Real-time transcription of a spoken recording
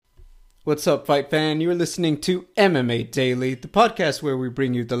What's up, fight fan? You're listening to MMA Daily, the podcast where we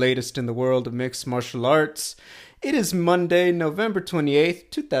bring you the latest in the world of mixed martial arts. It is Monday, November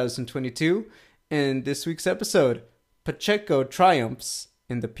 28th, 2022, and this week's episode, Pacheco triumphs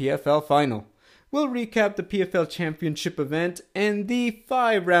in the PFL final. We'll recap the PFL Championship event and the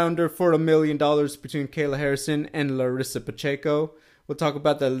 5-rounder for $1 million between Kayla Harrison and Larissa Pacheco. We'll talk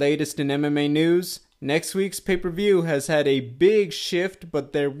about the latest in MMA news. Next week's pay-per-view has had a big shift,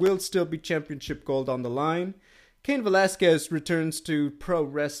 but there will still be championship gold on the line. Cain Velasquez returns to pro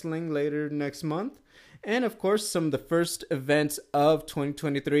wrestling later next month. And of course, some of the first events of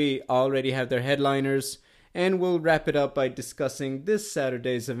 2023 already have their headliners. And we'll wrap it up by discussing this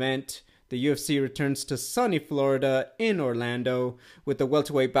Saturday's event. The UFC returns to sunny Florida in Orlando with the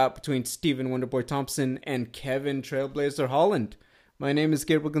welterweight bout between Stephen Wonderboy Thompson and Kevin Trailblazer Holland. My name is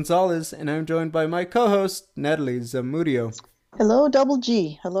Gabriel Gonzalez, and I'm joined by my co-host, Natalie Zamudio. Hello, Double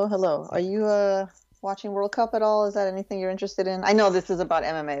G. Hello. Are you watching World Cup at all? Is that anything you're interested in? I know this is about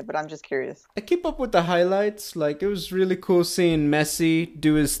MMA, but I'm just curious. I keep up with the highlights. It was really cool seeing Messi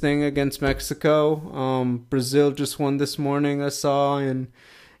do his thing against Mexico. Brazil just won this morning, I saw, and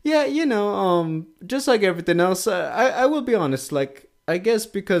yeah, just like everything else, I will be honest, I guess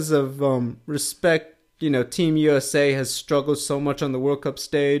because of respect, Team USA has struggled so much on the World Cup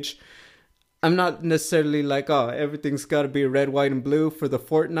stage. I'm not necessarily everything's got to be red, white, and blue for the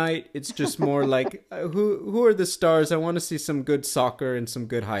fortnight. It's just more who are the stars? I want to see some good soccer and some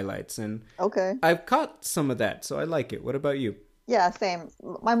good highlights. And okay, I've caught some of that, so I like it. What about you? Yeah, same.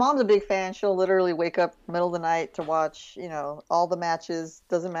 My mom's a big fan. She'll literally wake up middle of the night to watch, all the matches.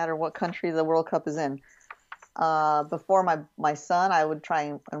 Doesn't matter what country the World Cup is in. Before my son, I would try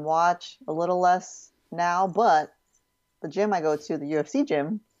and watch a little less now, but the gym I go to, the UFC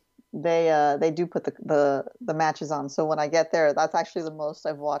gym, they do put the matches on. So when I get there, that's actually the most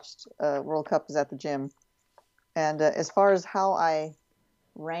I've watched World Cup is at the gym. And as far as how I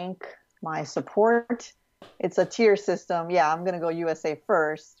rank my support, it's a tier system. Yeah, I'm gonna go USA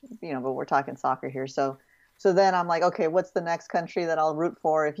first, but we're talking soccer here. So then I'm like, okay, what's the next country that I'll root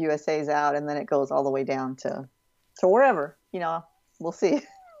for if USA's out? And then it goes all the way down to wherever. We'll see.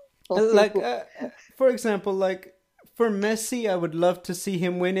 For example, for Messi, I would love to see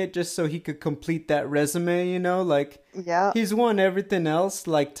him win it just so he could complete that resume, Yeah. He's won everything else,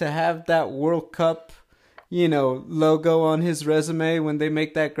 to have that World Cup, logo on his resume when they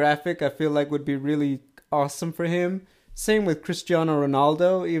make that graphic, I feel like would be really awesome for him. Same with Cristiano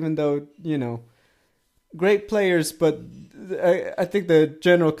Ronaldo, even though, great players, but I think the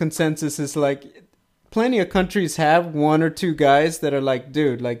general consensus is plenty of countries have one or two guys that are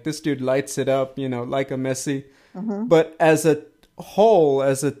dude, this dude lights it up, like a Messi. Mm-hmm. But as a whole,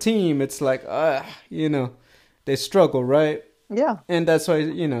 as a team, it's they struggle, right? Yeah. And that's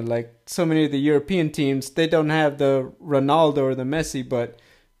why, so many of the European teams, they don't have the Ronaldo or the Messi, but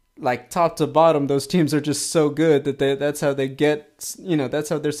top to bottom, those teams are just so good that that's how they get, that's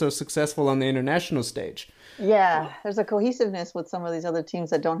how they're so successful on the international stage. Yeah, there's a cohesiveness with some of these other teams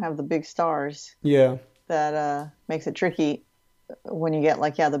that don't have the big stars. Yeah. That makes it tricky when you get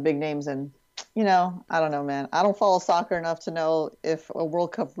the big names. And, I don't know, man. I don't follow soccer enough to know if a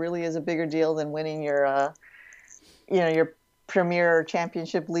World Cup really is a bigger deal than winning your Premier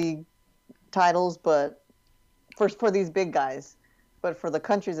Championship League titles. But for these big guys. But for the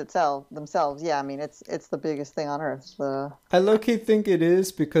countries themselves, yeah, I mean, it's the biggest thing on earth. I low-key think it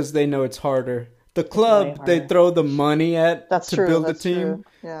is because they know it's harder. The club, they throw the money at to build the team.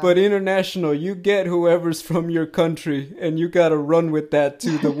 Yeah. But international, you get whoever's from your country, and you got to run with that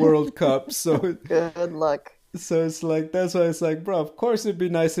to the World Cup. So good luck. So it's that's why it's bro, of course it'd be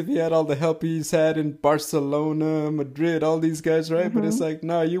nice if he had all the help he's had in Barcelona, Madrid, all these guys, right? Mm-hmm. But it's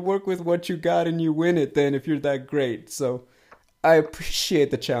no, you work with what you got and you win it then if you're that great. So I appreciate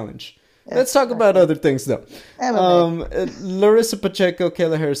the challenge. Yes, let's talk about other things, though. Larissa Pacheco,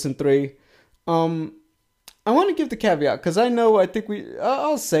 Kayla Harrison 3. I want to give the caveat because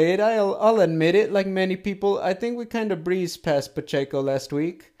I'll say it. I'll admit it. Like many people, I think we kind of breezed past Pacheco last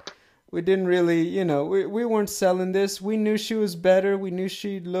week. We didn't really, we weren't selling this. We knew she was better. We knew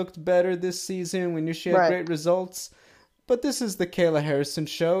she looked better this season. We knew she had great results. But this is the Kayla Harrison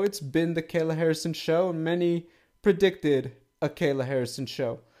show. It's been the Kayla Harrison show, and many predicted a Kayla Harrison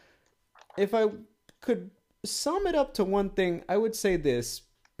show. If I could sum it up to one thing, I would say this.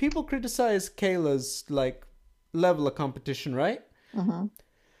 People criticize Kayla's level of competition, right? Mm-hmm.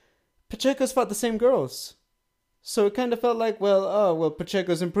 Pacheco's fought the same girls. So it kind of felt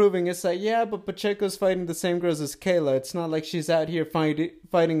Pacheco's improving. It's yeah, but Pacheco's fighting the same girls as Kayla. It's not like she's out here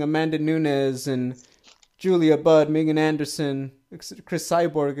fighting Amanda Nunes and Julia Budd, Megan Anderson, Chris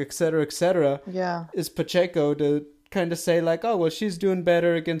Cyborg, etc., Yeah. is Pacheco to kind of say like, oh, well, she's doing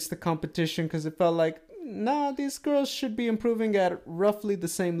better against the competition, because it felt like, nah, these girls should be improving at roughly the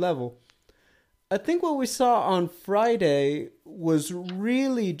same level. I think what we saw on Friday was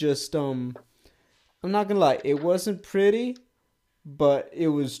really just I'm not gonna lie, it wasn't pretty, but it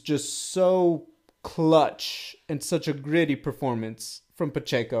was just so clutch and such a gritty performance from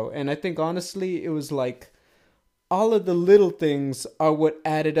Pacheco. And I think honestly, it was like all of the little things are what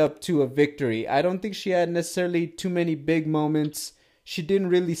added up to a victory. I don't think she had necessarily too many big moments. She didn't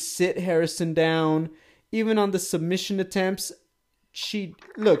really sit Harrison down. Even on the submission attempts, she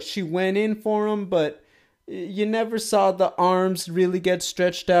went in for him, but you never saw the arms really get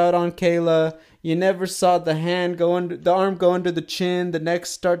stretched out on Kayla. You never saw the arm go under the chin, the neck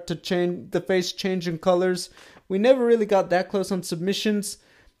start to change, the face changing colors. We never really got that close on submissions,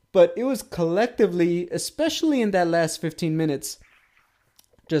 but it was collectively, especially in that last 15 minutes,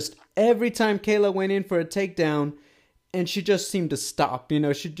 just every time Kayla went in for a takedown, and she just seemed to stop.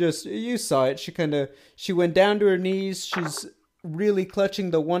 You saw it. She went down to her knees. She's really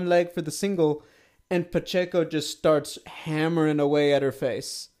clutching the one leg for the single, and Pacheco just starts hammering away at her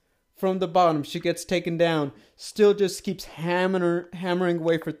face. From the bottom, she gets taken down, still just keeps hammering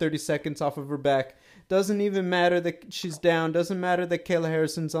away for 30 seconds off of her back. Doesn't even matter that she's down, doesn't matter that Kayla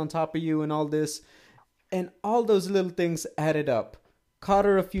Harrison's on top of you and all this. And all those little things added up. Caught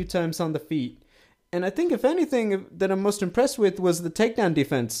her a few times on the feet. And I think, if anything, that I'm most impressed with was the takedown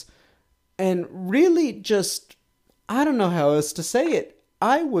defense. And really just, I don't know how else to say it.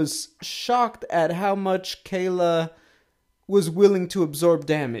 I was shocked at how much Kayla was willing to absorb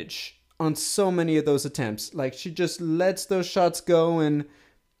damage on so many of those attempts. Like, she just lets those shots go, and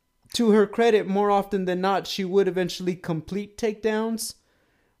to her credit, more often than not, she would eventually complete takedowns.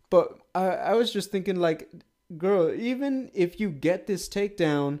 But I was just thinking, like, girl, even if you get this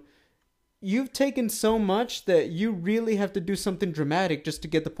takedown, you've taken so much that you really have to do something dramatic just to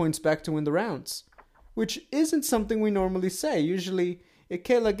get the points back to win the rounds. Which isn't something we normally say. Usually, if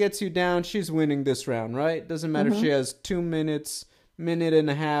Kayla gets you down, she's winning this round, right? Doesn't matter if she has 2 minutes, minute and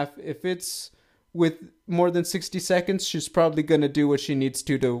a half. If it's with more than 60 seconds, she's probably going to do what she needs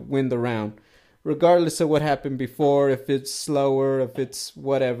to win the round. Regardless of what happened before, if it's slower, if it's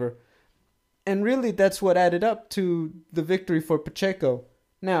whatever. And really, that's what added up to the victory for Pacheco.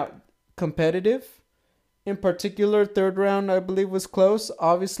 Now, competitive. In particular, third round, I believe, was close.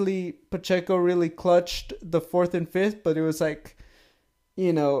 Obviously, Pacheco really clutched the fourth and fifth, but it was like,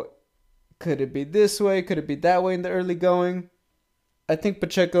 could it be this way? Could it be that way in the early going? I think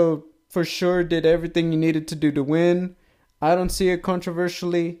Pacheco for sure did everything he needed to do to win. I don't see it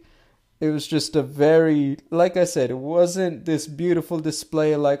controversially. It was just a very, like I said, it wasn't this beautiful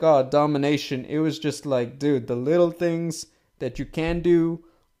display of like, oh, domination. It was just like, dude, the little things that you can do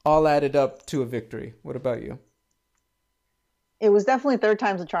all added up to a victory. What about you? It was definitely third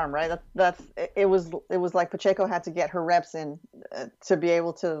time's a charm, right? It was like Pacheco had to get her reps in to be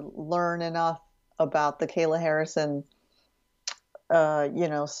able to learn enough about the Kayla Harrison,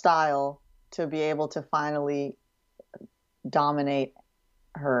 style to be able to finally dominate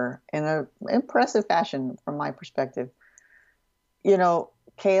her in an impressive fashion from my perspective.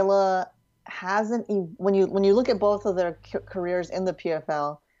 Kayla hasn't, when you look at both of their careers in the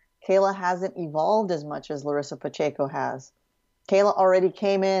PFL, Kayla hasn't evolved as much as Larissa Pacheco has. Kayla already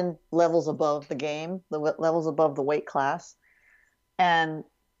came in levels above the game, the levels above the weight class. And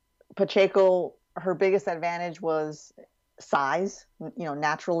Pacheco, her biggest advantage was size,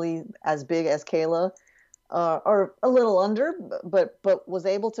 naturally as big as Kayla, or a little under, but was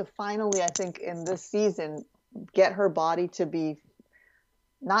able to finally, I think, in this season, get her body to be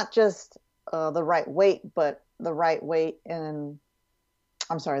not just the right weight, but the right weight in,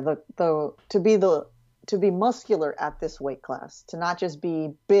 I'm sorry, to be muscular at this weight class, to not just be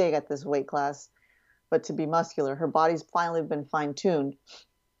big at this weight class, but to be muscular. Her body's finally been fine-tuned,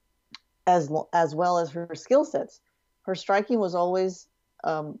 as well as her skill sets. Her striking was always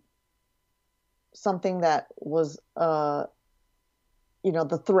something that was, the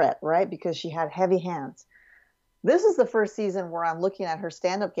threat, right? Because she had heavy hands. This is the first season where I'm looking at her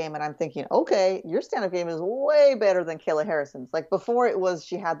stand-up game and I'm thinking, okay, your stand-up game is way better than Kayla Harrison's. Like before, it was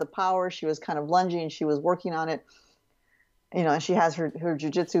she had the power, she was kind of lunging, she was working on it, and she has her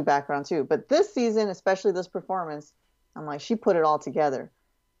jiu-jitsu background too. But this season, especially this performance, I'm like, she put it all together.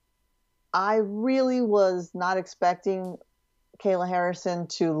 I really was not expecting Kayla Harrison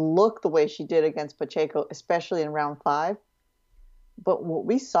to look the way she did against Pacheco, especially in round 5. But what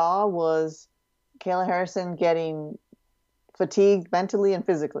we saw was Kayla Harrison getting fatigued mentally and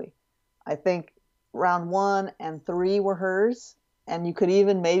physically. I think round 1 and 3 were hers, and you could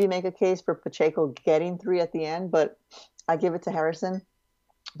even maybe make a case for Pacheco getting 3 at the end, but I give it to Harrison.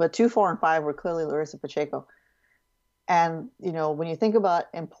 But 2, 4, and 5 were clearly Larissa Pacheco. And, when you think about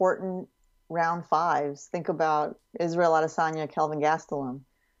important round 5s, think about Israel Adesanya, Kelvin Gastelum.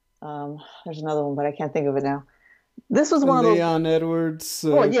 There's another one, but I can't think of it now. This was one of those. Leon Edwards,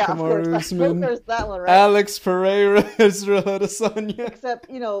 yeah, Kamaru of course. Usman, There's that one, right? Alex Pereira, Israel Adesanya.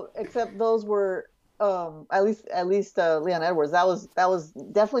 Except those were at least Leon Edwards. That was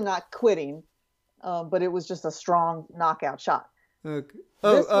definitely not quitting, but it was just a strong knockout shot. Okay.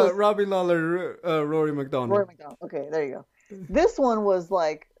 Robbie Lawler, Rory McDonald. Rory McDonald. Okay, there you go. This one was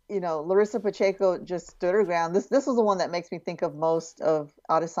like, Larissa Pacheco just stood her ground. This was the one that makes me think of most of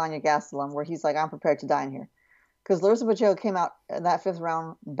Adesanya Gastelum, where he's like, I'm prepared to die in here. Because Larissa Pacheco came out in that 5th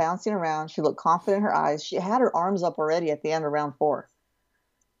round bouncing around. She looked confident in her eyes. She had her arms up already at the end of round 4.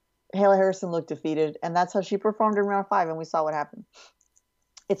 Kayla Harrison looked defeated, and that's how she performed in round 5, and we saw what happened.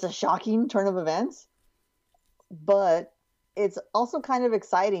 It's a shocking turn of events, but it's also kind of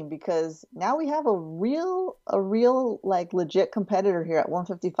exciting because now we have a real like legit competitor here at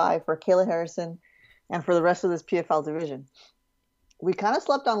 155 for Kayla Harrison and for the rest of this PFL division. We kind of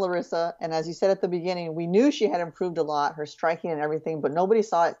slept on Larissa, and as you said at the beginning, we knew she had improved a lot, her striking and everything, but nobody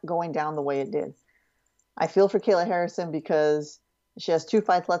saw it going down the way it did. I feel for Kayla Harrison because she has 2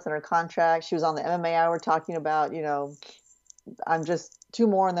 fights left in her contract. She was on the MMA Hour talking about, I'm just 2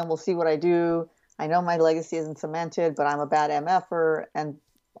 more and then we'll see what I do. I know my legacy isn't cemented, but I'm a bad MFer and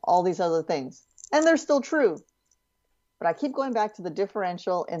all these other things. And they're still true. But I keep going back to the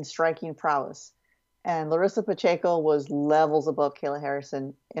differential in striking prowess. And Larissa Pacheco was levels above Kayla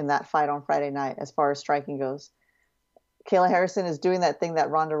Harrison in that fight on Friday night as far as striking goes. Kayla Harrison is doing that thing that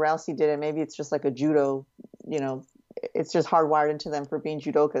Ronda Rousey did, and maybe it's just like a judo, it's just hardwired into them for being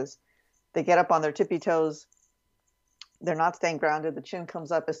judokas. They get up on their tippy toes. They're not staying grounded. The chin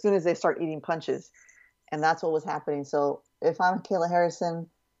comes up as soon as they start eating punches. And that's what was happening. So if I'm Kayla Harrison,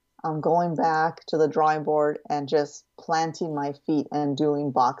 I'm going back to the drawing board and just planting my feet and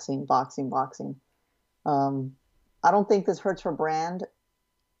doing boxing. I don't think this hurts her brand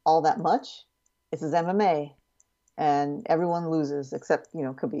all that much. This is MMA. And everyone loses except,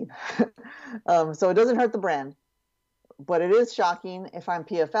 Khabib. So it doesn't hurt the brand. But it is shocking. If I'm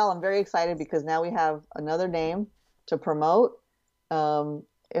PFL, I'm very excited because now we have another name to promote.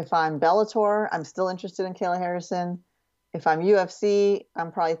 If I'm Bellator, I'm still interested in Kayla Harrison. If I'm UFC,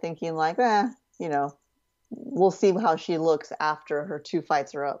 I'm probably thinking like, we'll see how she looks after her 2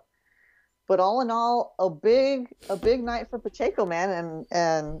 fights are up. But all in all, a big night for Pacheco, man,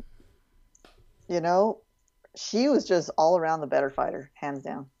 and she was just all around the better fighter, hands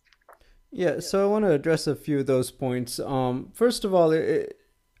down. Yeah, so I want to address a few of those points. First of all,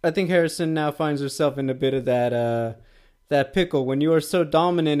 I think Harrison now finds herself in a bit of that pickle. When you are so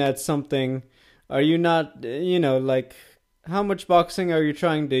dominant at something, are you not, like, how much boxing are you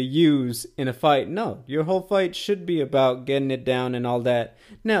trying to use in a fight? No, your whole fight should be about getting it down and all that.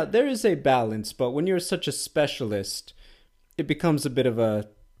 Now, there is a balance, but when you're such a specialist, it becomes a bit of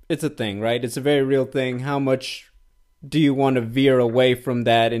it's a thing, right? It's a very real thing. How much do you want to veer away from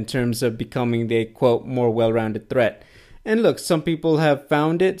that in terms of becoming the, quote, more well-rounded threat? And look, some people have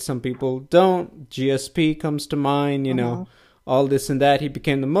found it, some people don't. GSP comes to mind, all this and that. He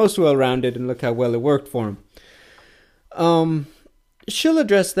became the most well-rounded, and look how well it worked for him. She'll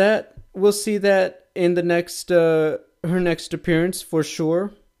address that. We'll see that in the next her next appearance for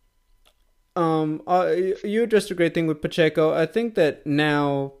sure. You addressed a great thing with Pacheco. I think that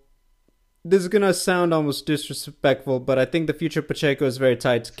now this is gonna sound almost disrespectful, but I think the future Pacheco is very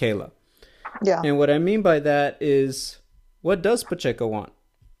tied to Kayla. Yeah. And what I mean by that is, what does Pacheco want?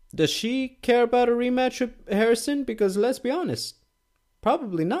 Does she care about a rematch with Harrison? Because let's be honest,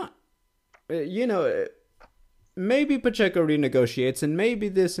 probably not. Maybe Pacheco renegotiates, and maybe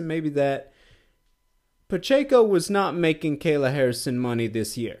this and maybe that. Pacheco was not making Kayla Harrison money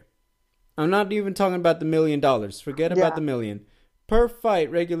this year. I'm not even talking about the $1 million. Forget about the million. Per fight,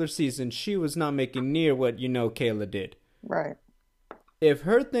 regular season, she was not making near what Kayla did. Right. If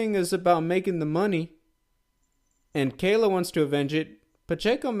her thing is about making the money, and Kayla wants to avenge it,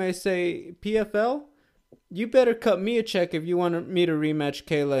 Pacheco may say, PFL, you better cut me a check if you want me to rematch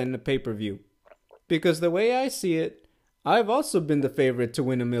Kayla in the pay-per-view. Because the way I see it, I've also been the favorite to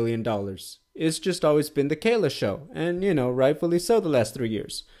win $1 million. It's just always been the Kayla show. And, rightfully so the last 3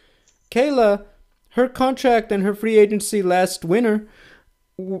 years. Kayla, her contract and her free agency last winter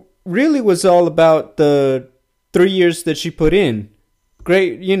really was all about the 3 years that she put in.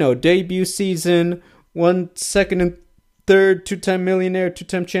 Great, debut season, 1 second and third, 2-time millionaire,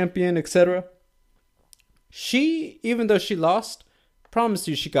 2-time champion, etc. She, even though she lost, promise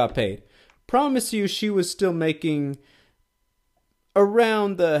you she got paid. Promise you she was still making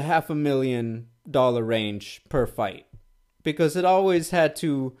around the $500,000 range per fight, because it always had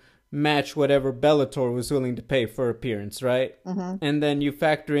to match whatever Bellator was willing to pay for appearance, right? Mm-hmm. And then you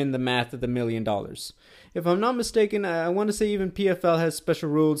factor in the math of the $1 million. If I'm not mistaken, I want to say even PFL has special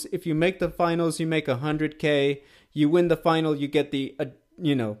rules. If you make the finals, you make 100K. You win the final, you get the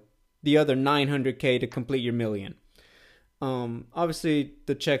other 900K to complete your million. Obviously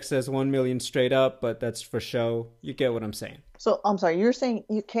the check says 1 million straight up, but that's for show. You get what I'm saying. So I'm sorry, you're saying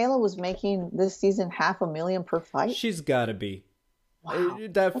Kayla was making this season $500,000 per fight? She's gotta be. Wow,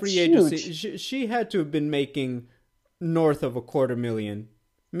 That that's free agency, huge. she had to have been making north of $250,000.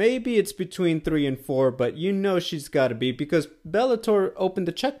 Maybe it's between 3 and 4, but she's got to be, because Bellator opened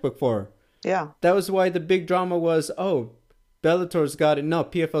the checkbook for her. Yeah. That was why the big drama was, oh, Bellator's got it. No,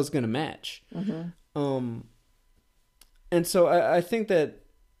 PFL's gonna match. Mm-hmm. And so I think that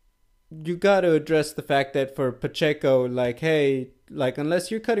you got to address the fact that for Pacheco, like, hey, like,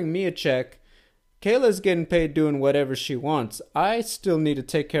 unless you're cutting me a check, Kayla's getting paid doing whatever she wants. I still need to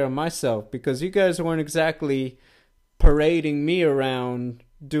take care of myself, because you guys weren't exactly parading me around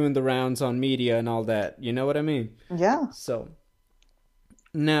doing the rounds on media and all that. You know what I mean? Yeah. So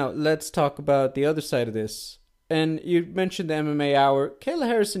now let's talk about the other side of this. And you mentioned the MMA Hour. Kayla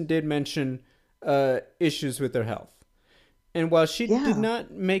Harrison did mention issues with her health. And while she did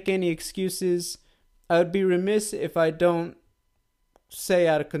not make any excuses, I would be remiss if I don't say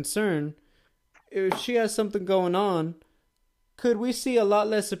out of concern, if she has something going on, could we see a lot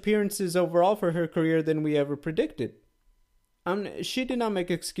less appearances overall for her career than we ever predicted? She did not make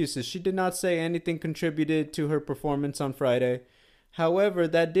excuses. She did not say anything contributed to her performance on Friday. However,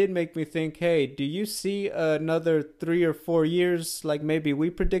 that did make me think, hey, do you see another 3 or 4 years like maybe we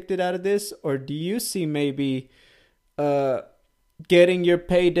predicted out of this? Or do you see maybe getting your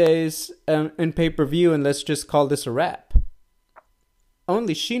paydays in pay-per-view, and let's just call this a wrap?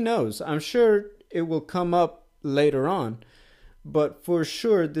 Only she knows. I'm sure it will come up later on, but for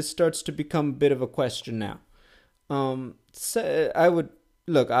sure this starts to become a bit of a question now. So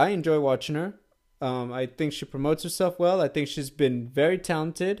I enjoy watching her. I think she promotes herself well. I think she's been very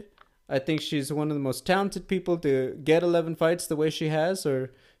talented. I think she's one of the most talented people to get 11 fights the way she has,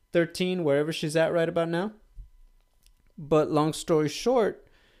 or 13, wherever she's at right about now. But long story short,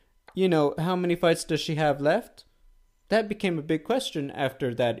 how many fights does she have left? That became a big question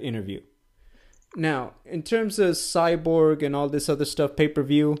after that interview. Now, in terms of Cyborg and all this other stuff,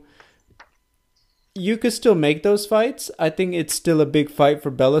 pay-per-view, you could still make those fights. I think it's still a big fight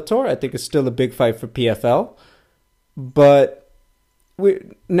for Bellator. I think it's still a big fight for PFL. But we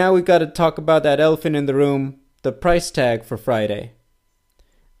got to talk about that elephant in the room, the price tag for Friday.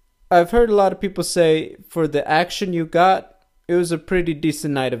 I've heard a lot of people say for the action you got, it was a pretty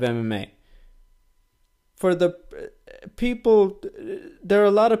decent night of MMA. For the people, there are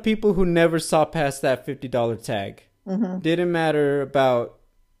a lot of people who never saw past that $50 tag. Mm-hmm. Didn't matter about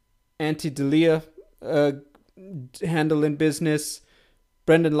Ante D'Elia handling business.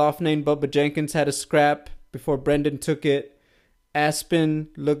 Brendan Loughnane and Bubba Jenkins had a scrap before Brendan took it. Aspen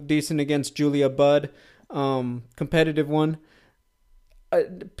looked decent against Julia Budd. Competitive one.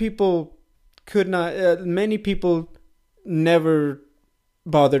 People could not, many people never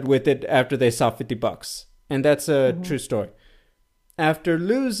bothered with it after they saw $50. And that's a true story. After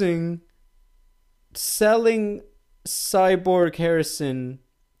losing, selling Cyborg Harrison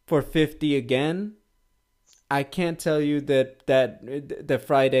for 50 again, I can't tell you that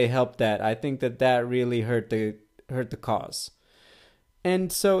Friday helped that. I think that really hurt the cause.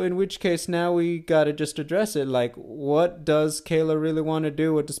 And so in which case now we got to just address it. Like, what does Kayla really want to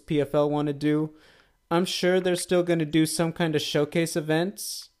do? What does PFL want to do? I'm sure they're still going to do some kind of showcase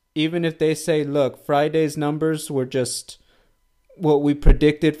events. Even if they say, look, Friday's numbers were just what we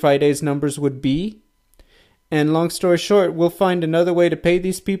predicted Friday's numbers would be. And long story short, we'll find another way to pay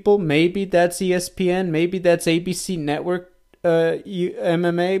these people. Maybe that's ESPN. Maybe that's ABC Network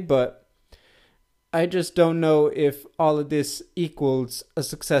MMA. But I just don't know if all of this equals a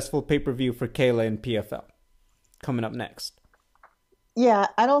successful pay-per-view for Kayla and PFL. Coming up next. Yeah,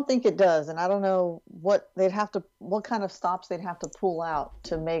 I don't think it does, and I don't know what kind of stops they'd have to pull out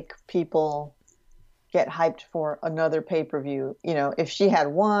to make people get hyped for another pay-per-view. If she had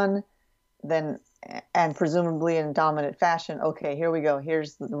won, then, and presumably in dominant fashion, okay, here we go.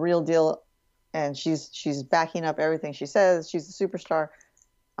 Here's the real deal, and she's backing up everything she says. She's a superstar.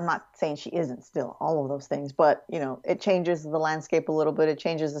 I'm not saying she isn't still, all of those things, but it changes the landscape a little bit. It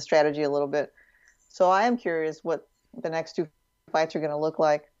changes the strategy a little bit. So I am curious what the next two fights are going to look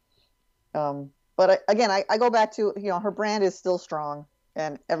like. But But I go back to, her brand is still strong,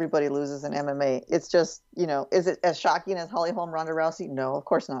 and everybody loses in MMA. It's just, is it as shocking as Holly Holm, Ronda Rousey? No, of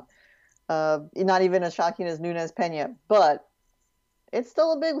course not. Not even as shocking as Nunes Pena, but it's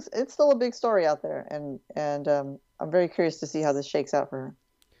still a big story out there, and I'm very curious to see how this shakes out for her.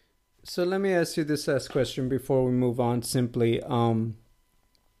 So let me ask you this last question before we move on. Simply, Kayla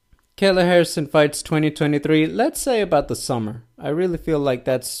Harrison fights 2023. Let's say about the summer. I really feel like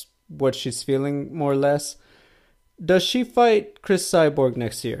that's what she's feeling more or less. Does she fight Chris Cyborg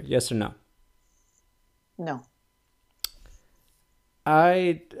next year? Yes or no? No.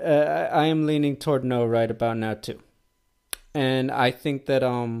 I am leaning toward no right about now too. And I think that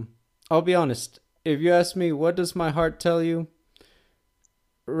I'll be honest. If you ask me, what does my heart tell you?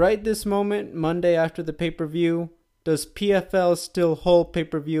 Right this moment, Monday after the pay-per-view, does PFL still hold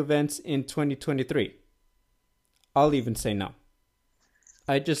pay-per-view events in 2023? I'll even say no.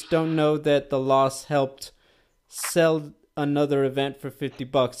 I just don't know that the loss helped sell another event for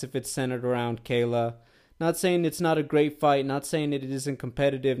 $50 if it's centered around Kayla. Not saying it's not a great fight, not saying it isn't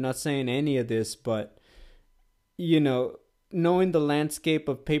competitive, not saying any of this, but, knowing the landscape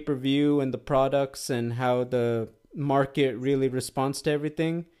of pay-per-view and the products and how the market really responds to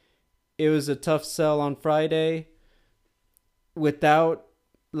everything, it was a tough sell on Friday. Without,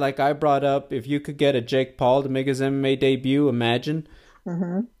 like I brought up, if you could get a Jake Paul to make his MMA debut, imagine.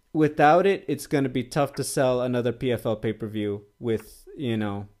 Mm-hmm. Without it, it's going to be tough to sell another PFL pay-per-view with,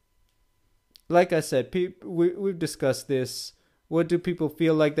 like I said, we've discussed this. What do people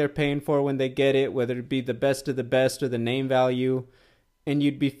feel like they're paying for when they get it, whether it be the best of the best or the name value? And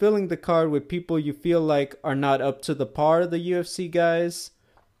you'd be filling the card with people you feel like are not up to the par of the UFC guys,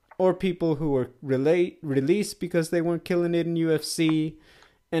 or people who were released because they weren't killing it in UFC.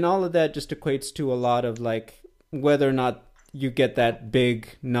 And all of that just equates to a lot of like whether or not you get that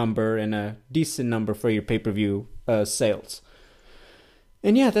big number and a decent number for your pay-per-view sales.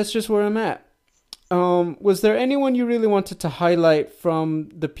 And yeah, that's just where I'm at. Was there anyone you really wanted to highlight from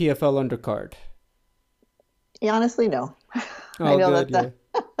the PFL undercard? Yeah, honestly, no. Oh, I know good.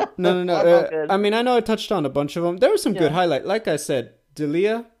 Yeah. No. I mean, I know I touched on a bunch of them. There was some good highlight. Like I said,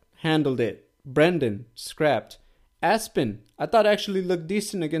 D'Elia handled it. Brendan scrapped. Aspen, I thought actually looked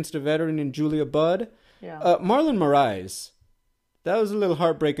decent against a veteran in Julia Budd. Yeah. Marlon Moraes, that was a little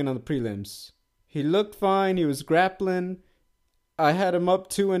heartbreaking on the prelims. He looked fine. He was grappling. I had him up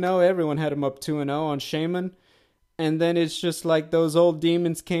 2-0. Everyone had him up 2-0 on Shaman. And then it's just like those old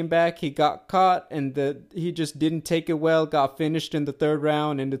demons came back. He got caught and he just didn't take it well. Got finished in the third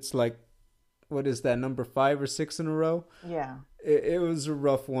round. And it's like, what is that, number 5 or 6 in a row? Yeah. It was a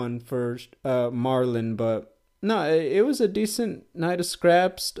rough one for Marlon. But no, it was a decent night of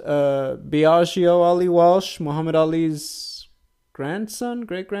scraps. Biagio Ali Walsh, Muhammad Ali's grandson,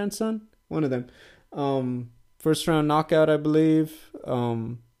 great-grandson, one of them. First round knockout, I believe.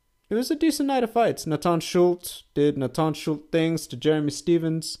 It was a decent night of fights. Natan Schultz did Natan Schultz things to Jeremy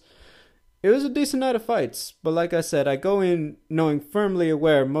Stevens. It was a decent night of fights. But like I said, I go in knowing firmly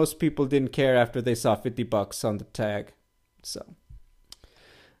aware most people didn't care after they saw $50 on the tag. So,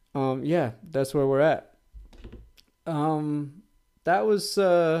 yeah, that's where we're at. That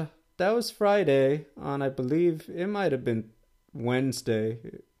was Friday on, I believe, it might have been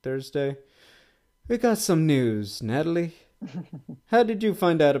Thursday. We got some news, Natalie. How did you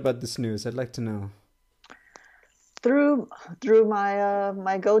find out about this news? I'd like to know. Through my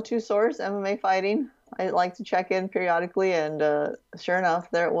my go-to source, MMA Fighting. I like to check in periodically, and sure enough,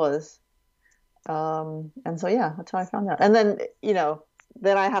 there it was. And so yeah, that's how I found out. And then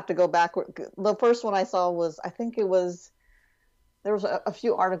then I have to go backward. The first one I saw was, I think it was, there was a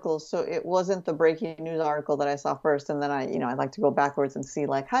few articles, so it wasn't the breaking news article that I saw first. And then I like to go backwards and see,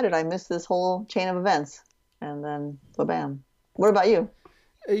 like, how did I miss this whole chain of events? And then, bam. What about you?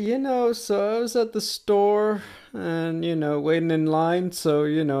 So I was at the store and, waiting in line. So,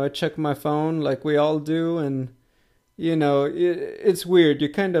 I check my phone like we all do. And, it's weird. You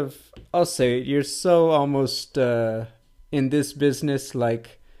kind of, I'll say it, you're so almost in this business,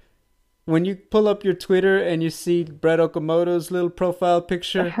 like, when you pull up your Twitter and you see Brett Okamoto's little profile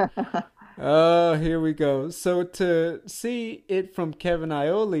picture, oh, here we go. So to see it from Kevin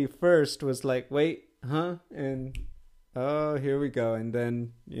Iole first was like, wait, huh? And oh, here we go. And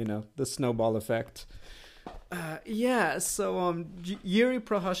then, the snowball effect. So Yuri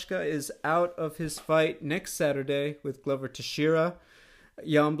Prochazka is out of his fight next Saturday with Glover Teixeira.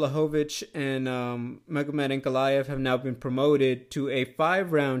 Jan Blachowicz and Magomed Ankalaev have now been promoted to a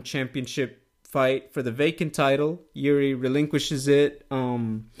 5-round championship fight for the vacant title. Yuri relinquishes it.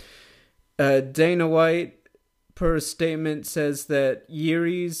 Dana White per statement, says that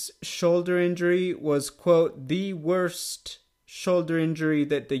Yuri's shoulder injury was, quote, the worst shoulder injury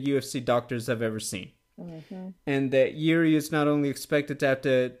that the UFC doctors have ever seen. Mm-hmm. And that Yuri is not only expected to have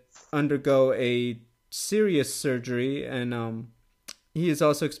to undergo a serious surgery, and he is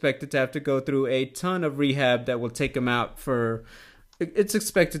also expected to have to go through a ton of rehab that will take him out for, it's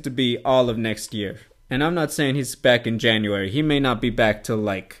expected to be all of next year. And I'm not saying he's back in January. He may not be back till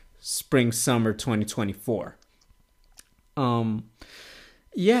like spring, summer 2024.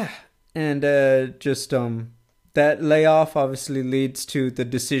 Yeah. And that layoff obviously leads to the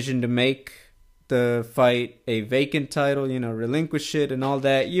decision to make the fight a vacant title, relinquish it and all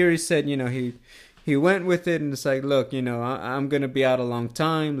that. Yuri said, he went with it, and it's like, look, I'm going to be out a long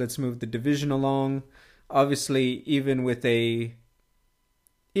time. Let's move the division along. Obviously, even if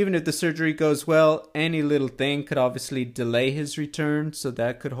the surgery goes well, any little thing could obviously delay his return, so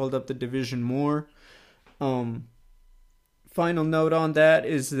that could hold up the division more. Final note on that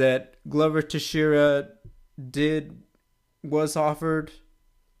is that Glover Teixeira was offered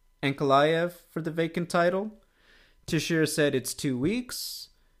Ankalaev for the vacant title. Teixeira said it's 2 weeks.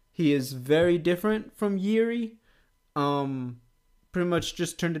 He is very different from Yuri. Pretty much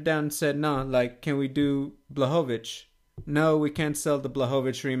just turned it down and said, no, can we do Blachowicz? No, we can't sell the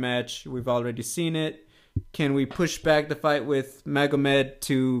Blachowicz rematch. We've already seen it. Can we push back the fight with Magomed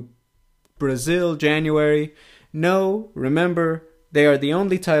to Brazil, January? No, remember, they are the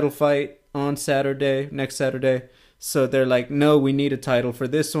only title fight on next Saturday. So they're like, no, we need a title for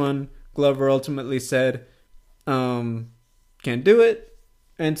this one. Glover ultimately said, can't do it.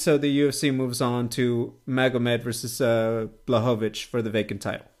 And so the UFC moves on to Magomed versus Blachowicz for the vacant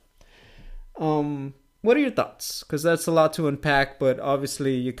title. What are your thoughts? Because that's a lot to unpack, but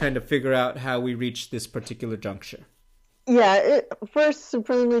obviously you kind of figure out how we reached this particular juncture. Yeah, first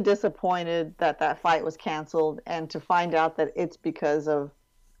supremely disappointed that fight was canceled, and to find out that it's because of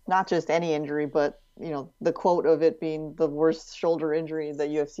not just any injury, but the quote of it being the worst shoulder injury that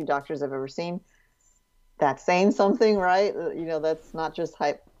UFC doctors have ever seen. That's saying something, right? That's not just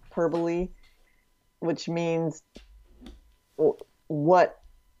hyperbole, which means what,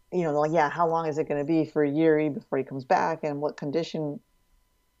 how long is it going to be for Yuri before he comes back, and what condition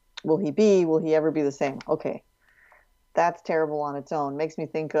will he be? Will he ever be the same? Okay. That's terrible on its own. Makes me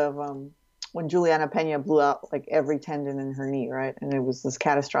think of when Juliana Pena blew out every tendon in her knee, right? And it was this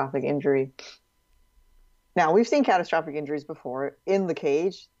catastrophic injury. Now, we've seen catastrophic injuries before in the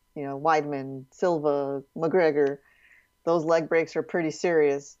cage. Weidman, Silva, McGregor, those leg breaks are pretty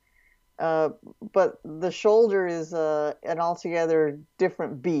serious. But the shoulder is an altogether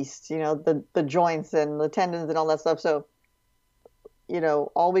different beast, the joints and the tendons and all that stuff. So,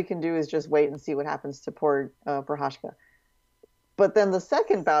 all we can do is just wait and see what happens to poor Prochazka. But then the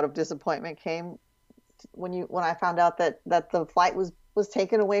second bout of disappointment came when I found out that the fight was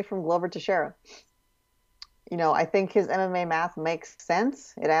taken away from Glover Teixeira. I think his MMA math makes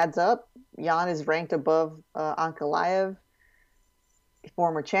sense. It adds up. Jan is ranked above Ankalaev,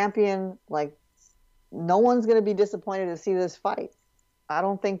 former champion. No one's going to be disappointed to see this fight. I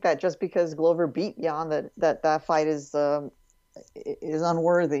don't think that just because Glover beat Jan that fight is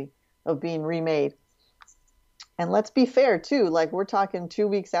unworthy of being remade. And let's be fair too. We're talking 2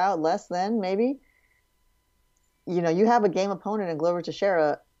 weeks out, less than maybe. You have a game opponent in Glover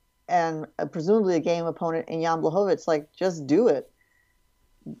Teixeira, and presumably a game opponent in Jan Blachowicz. Just do it.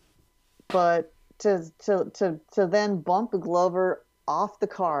 But to then bump Glover off the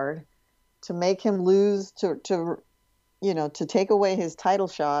card, to make him lose, to take away his title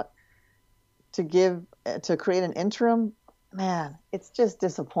shot, to create an interim, man, it's just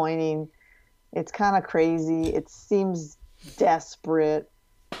disappointing. It's kind of crazy. It seems desperate.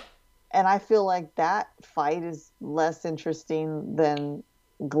 And I feel like that fight is less interesting than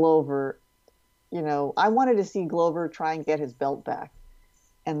Glover. I wanted to see Glover try and get his belt back.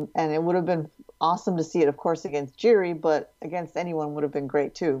 And it would have been awesome to see it, of course, against Jiri, but against anyone would have been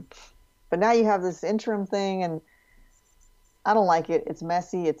great too. But now you have this interim thing, and I don't like it. It's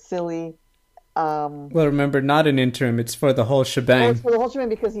messy. It's silly. Well, remember, not an interim. It's for the whole shebang. It's for the whole shebang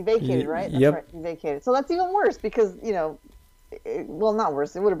because he vacated, right? That's yep. Right. He vacated. So that's even worse because, well, not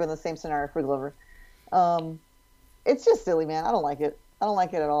worse. It would have been the same scenario for Glover. It's just silly, man. I don't like it. I don't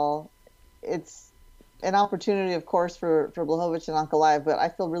like it at all. It's an opportunity, of course, for Blachowicz and Ankalaev, but I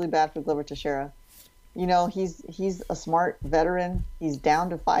feel really bad for Glover Teixeira. He's a smart veteran. He's down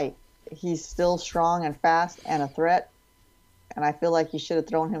to fight. He's still strong and fast and a threat. And I feel like you should have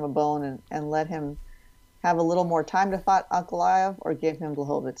thrown him a bone and let him have a little more time to fight Ankalaev, or give him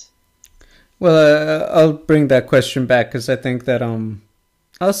Blachowicz. Well, I'll bring that question back because I think that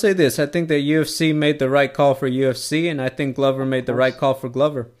I'll say this. I think that UFC made the right call for UFC, and I think Glover made the right call for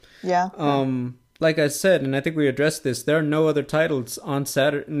Glover. Yeah. Like I said, and I think we addressed this, there are no other titles on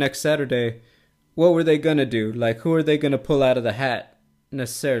next Saturday. What were they going to do? Like, who are they going to pull out of the hat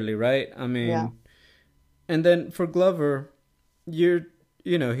necessarily, right? I mean, Yeah. and then for Glover,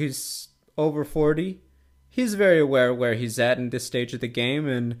 he's over 40. He's very aware where he's at in this stage of the game,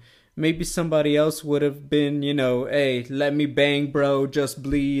 and maybe somebody else would have been, hey, let me bang, bro, just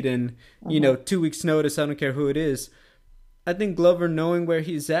bleed, and, 2 weeks notice, I don't care who it is. I think Glover, knowing where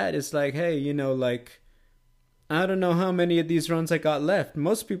he's at, is like, hey, I don't know how many of these runs I got left.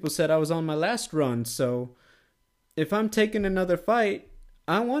 Most people said I was on my last run, so if I'm taking another fight,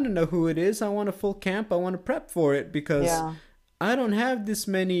 I want to know who it is. I want a full camp. I want to prep for it, because I don't have this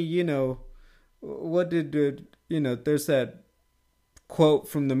many, there's that quote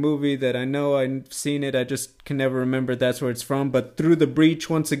from the movie that I know I've seen it. I just can never remember that's where it's from. But through the breach,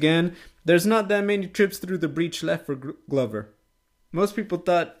 once again, there's not that many trips through the breach left for Glover. Most people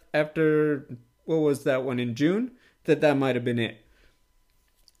thought after, what was that one, in June, that might have been it.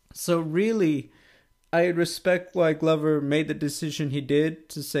 So really, I respect why Glover made the decision he did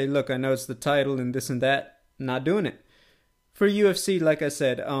to say, look, I know it's the title and this and that, not doing it. For UFC, like I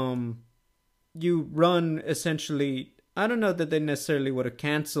said, you run essentially, I don't know that they necessarily would have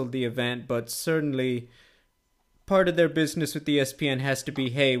canceled the event, but certainly part of their business with ESPN has to be,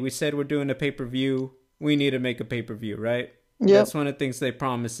 hey, we said we're doing a pay-per-view, we need to make a pay-per-view, right? Yep. That's one of the things they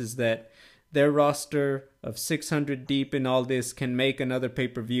promise, is that their roster of 600 deep in all this can make another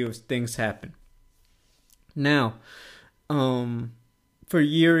pay-per-view if things happen. Now, for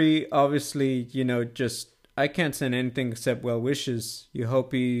Yuri, obviously, I can't send anything except well wishes. You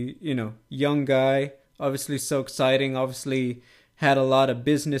hope he, young guy, obviously so exciting, obviously had a lot of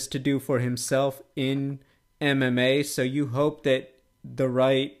business to do for himself in MMA, so you hope that the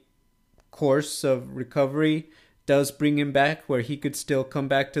right course of recovery does bring him back where he could still come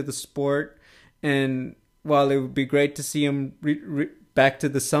back to the sport. And while it would be great to see him back to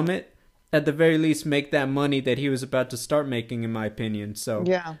the summit, at the very least make that money that he was about to start making, in my opinion. So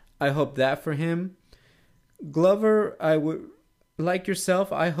yeah, I hope that for him. Glover, I would, like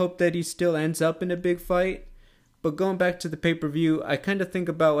yourself, I hope that he still ends up in a big fight. But going back to the pay-per-view, I kind of think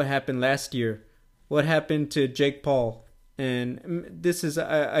about what happened last year. What happened to Jake Paul. And this is,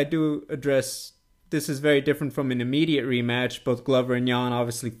 I do address, this is very different from an immediate rematch. Both Glover and Jan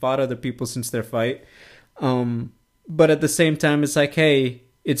obviously fought other people since their fight. But at the same time, it's like, hey,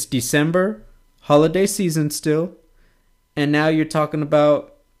 it's December, holiday season still. And now you're talking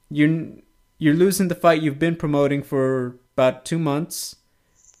about, you're losing the fight you've been promoting for about 2 months.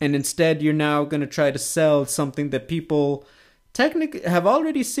 And instead, you're now going to try to sell something that people technically have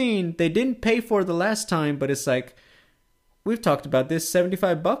already seen. They didn't pay for the last time, but it's like, we've talked about this,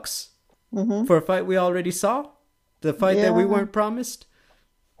 $75 for a fight we already saw. The fight that we weren't promised.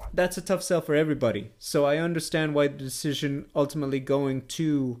 That's a tough sell for everybody. So I understand why the decision ultimately going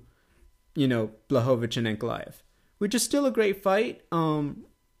to, Blachowicz and Ankalaev, which is still a great fight.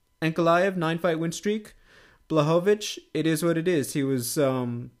 Ankalaev, 9-fight win streak. Blachowicz, it is what it is. He was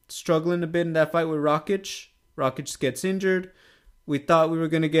struggling a bit in that fight with Rakic. Rakic gets injured. We thought we were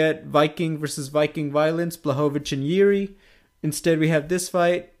going to get Viking versus Viking violence, Blachowicz and Yuri. Instead, we have this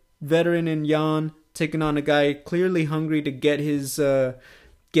fight, veteran and Jan taking on a guy clearly hungry to get his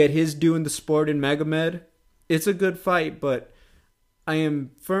due in the sport in Magomed. It's a good fight, but I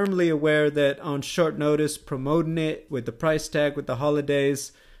am firmly aware that on short notice, promoting it with the price tag, with the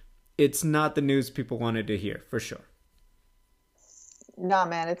holidays, it's not the news people wanted to hear, for sure. Nah,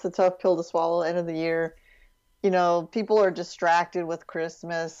 man, it's a tough pill to swallow. End of the year. People are distracted with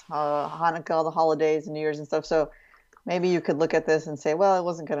Christmas, Hanukkah, the holidays, and New Year's and stuff. So maybe you could look at this and say, well, it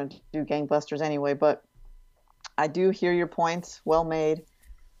wasn't going to do gangbusters anyway. But I do hear your points. Well made.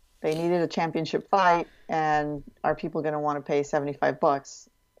 They needed a championship fight, and are people going to want to pay $75,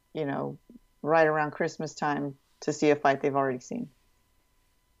 right around Christmas time to see a fight they've already seen?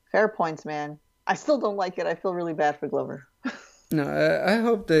 Fair points, man. I still don't like it. I feel really bad for Glover. No, I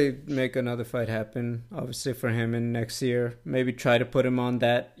hope they make another fight happen, obviously, for him in next year. Maybe try to put him on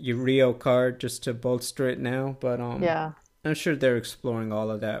that Rio card just to bolster it now. But yeah, I'm sure they're exploring all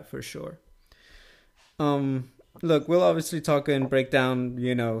of that for sure. Look, we'll obviously talk and break down,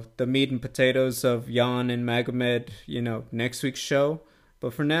 the meat and potatoes of Jan and Magomed, next week's show.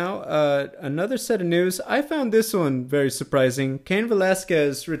 But for now, another set of news. I found this one very surprising. Cain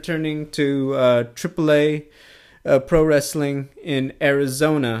Velasquez returning to AAA Pro Wrestling in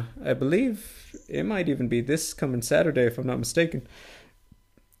Arizona. I believe it might even be this coming Saturday, if I'm not mistaken.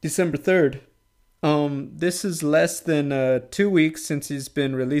 December 3rd. This is less than 2 weeks since he's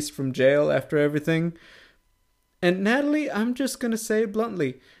been released from jail after everything. And Natalie, I'm just gonna say it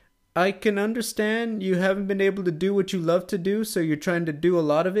bluntly. I can understand you haven't been able to do what you love to do, so you're trying to do a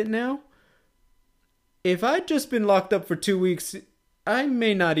lot of it now. If I'd just been locked up for 2 weeks, I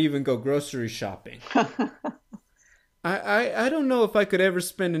may not even go grocery shopping. I don't know if I could ever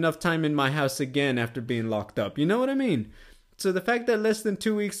spend enough time in my house again after being locked up. You know what I mean? So the fact that less than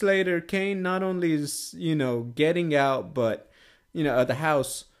 2 weeks later, Kane not only is, getting out, but, of the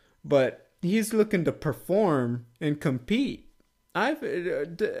house, but he's looking to perform and compete. I've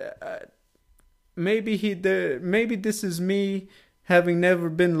maybe this is me having never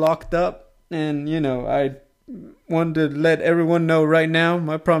been locked up, and I wanted to let everyone know right now.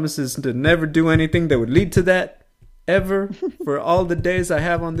 My promise is to never do anything that would lead to that ever for all the days I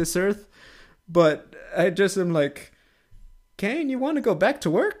have on this earth. But I just am like, Kane, you want to go back to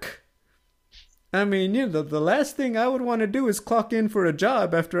work? I mean, the last thing I would want to do is clock in for a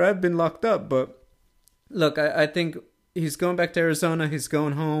job after I've been locked up. But look, I think he's going back to Arizona. He's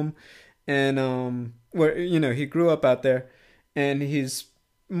going home, and where he grew up out there, and he's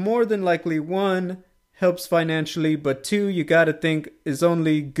more than likely, one, helps financially, but two, you got to think is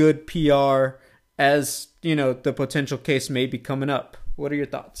only good PR as the potential case may be coming up. What are your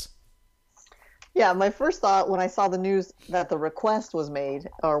thoughts? Yeah, my first thought when I saw the news that the request was made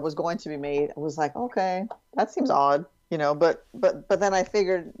or was going to be made, I was like, okay, that seems odd, but then I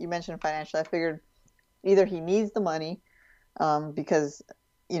figured, you mentioned financial, I figured either he needs the money, because,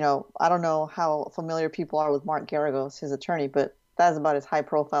 I don't know how familiar people are with Mark Garagos, his attorney, but that's about as high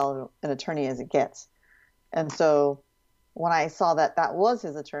profile an attorney as it gets. And so when I saw that that was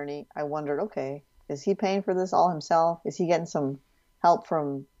his attorney, I wondered, okay, is he paying for this all himself? Is he getting some help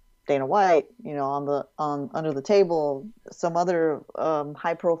from Dana White, on under the table, some other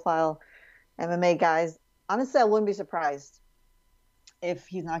high profile MMA guys? Honestly, I wouldn't be surprised if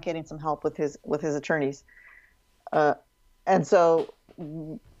he's not getting some help with his attorneys. And so,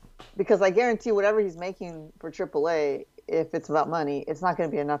 because I guarantee whatever he's making for AAA, if it's about money, it's not going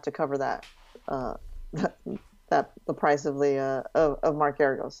to be enough to cover that the price of the of Mark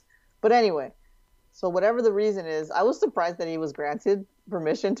Garagos. But anyway, so whatever the reason is, I was surprised that he was granted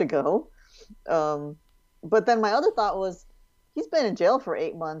permission to go. But then my other thought was, he's been in jail for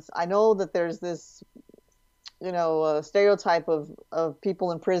 8 months. I know that there's this, stereotype of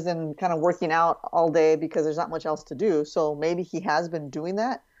people in prison kind of working out all day because there's not much else to do. So maybe he has been doing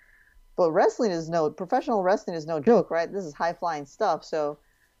that. But professional wrestling is no joke, right? This is high flying stuff. So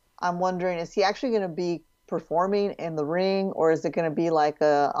I'm wondering, is he actually going to be performing in the ring, or is it going to be like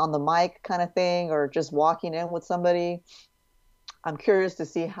a on the mic kind of thing, or just walking in with somebody? I'm curious to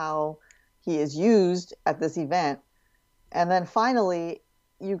see how he is used at this event. And then finally,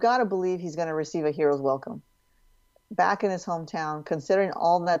 you got to believe he's going to receive a hero's welcome back in his hometown, considering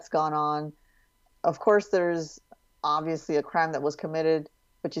all that's gone on. Of course, there's obviously a crime that was committed,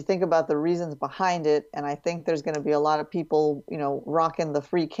 but you think about the reasons behind it, and I think there's going to be a lot of people, rocking the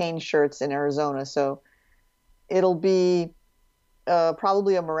free Kane shirts in Arizona. So it'll be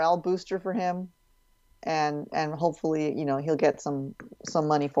probably a morale booster for him, and hopefully, he'll get some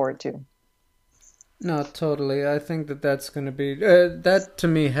money for it too. No, totally. I think that's going to be that to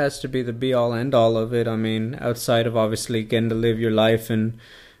me has to be the be all end all of it. I mean, outside of obviously getting to live your life and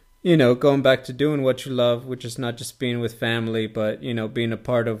going back to doing what you love, which is not just being with family, but being a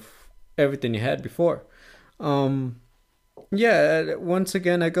part of everything you had before. Yeah. Once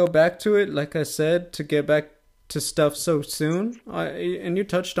again, I go back to it, like I said, to get back to stuff so soon. And you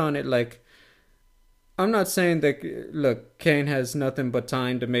touched on it, like, I'm not saying that, look, Kane has nothing but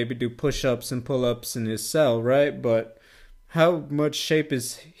time to maybe do push-ups and pull-ups in his cell, right? But how much shape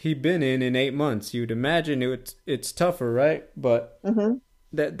has he been in 8 months? You'd imagine it's tougher, right? But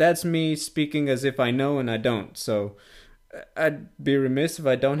that's me speaking as if I know and I don't. So I'd be remiss if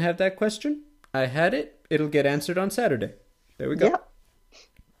I don't have that question. I had it. It'll get answered on Saturday. There we go.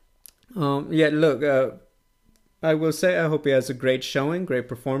 Yeah, look, I will say I hope he has a great showing, great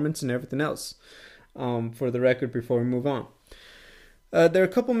performance, and everything else. For the record, before we move on, there are a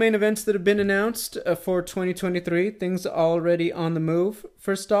couple main events that have been announced for 2023. Things already on the move.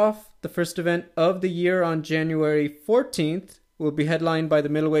 First off, the first event of the year on January 14th will be headlined by the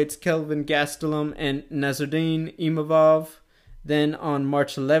middleweights Kelvin Gastelum and Nasruddin Imavov. Then on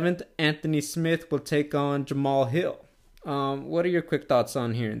March 11th, Anthony Smith will take on Jamal Hill. What are your quick thoughts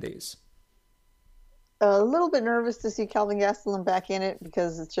on hearing these? A little bit nervous to see Kelvin Gastelum back in it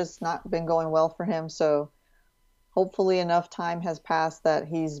because it's just not been going well for him. So hopefully enough time has passed that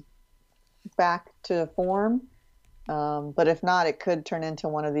he's back to form. But if not, it could turn into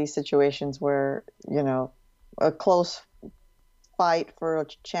one of these situations where, a close fight for a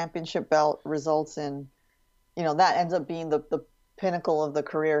championship belt results in, that ends up being the pinnacle of the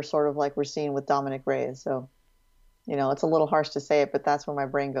career, sort of like we're seeing with Dominic Reyes. So, it's a little harsh to say it, but that's where my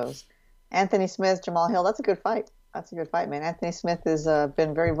brain goes. Anthony Smith, Jamal Hill, that's a good fight. That's a good fight, man. Anthony Smith has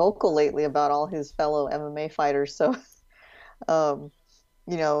been very vocal lately about all his fellow MMA fighters. So, um,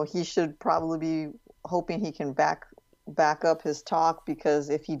 he should probably be hoping he can back up his talk, because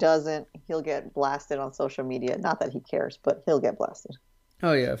if he doesn't, he'll get blasted on social media. Not that he cares, but he'll get blasted.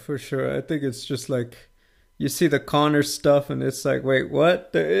 Oh yeah, for sure. I think it's just like you see the Connor stuff, and it's like, wait,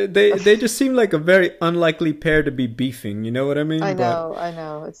 what? They just seem like a very unlikely pair to be beefing. You know what I mean? I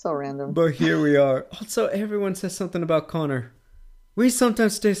know. It's so random. But here we are. Also, everyone says something about Connor. We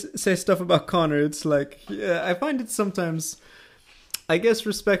sometimes say stuff about Connor. It's like, yeah, I find it sometimes, I guess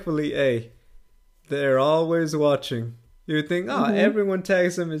respectfully, they're always watching. You would think, everyone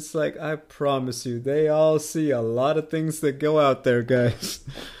tags him. It's like, I promise you, they all see a lot of things that go out there, guys.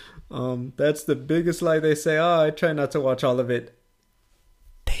 That's the biggest lie. They say, I try not to watch all of it.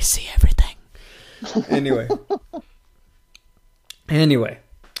 They see everything. Anyway.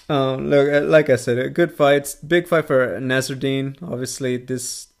 Look, like I said, a good fight. Big fight for Nasruddin. Obviously,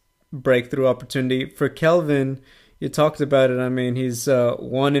 this breakthrough opportunity. For Kelvin, you talked about it. I mean, he's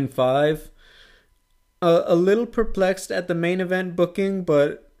 1-5. A little perplexed at the main event booking,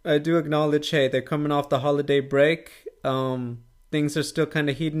 but I do acknowledge, hey, they're coming off the holiday break. Things are still kind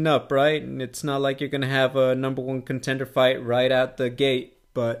of heating up, right? And it's not like you're going to have a number one contender fight right out the gate.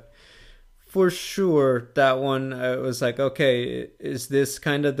 But for sure, that one was like, okay, is this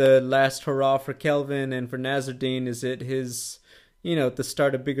kind of the last hurrah for Kelvin? And for Nasruddin, is it his, the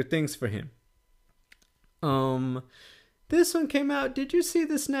start of bigger things for him? This one came out. Did you see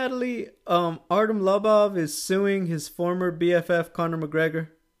this, Natalie? Artem Lobov is suing his former BFF, Conor McGregor.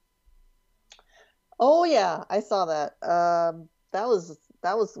 Oh yeah, I saw that. That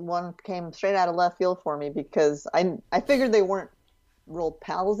was one came straight out of left field for me, because I figured they weren't real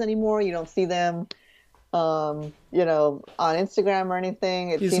pals anymore. You don't see them, on Instagram or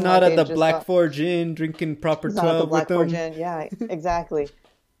anything. He's not at the Black Forge Inn drinking proper 12 with them. Yeah, exactly.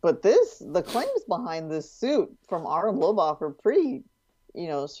 But the claims behind this suit from Artem Lobov are pretty,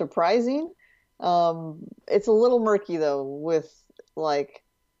 surprising. It's a little murky though, with like,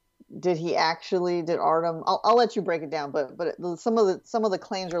 did Artem? I'll let you break it down, but some of the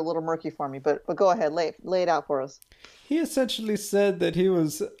claims are a little murky for me. But go ahead, lay it out for us. He essentially said that he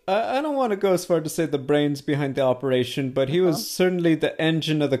was, I don't want to go as far to say the brains behind the operation, but he was certainly the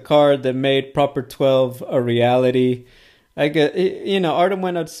engine of the car that made Proper 12 a reality. I get, Artem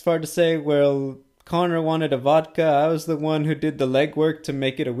went as far to say, well, Conor wanted a vodka. I was the one who did the legwork to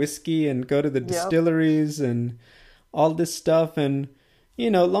make it a whiskey and go to the distilleries and all this stuff. And,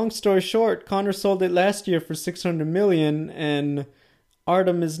 long story short, Conor sold it last year for $600 million, and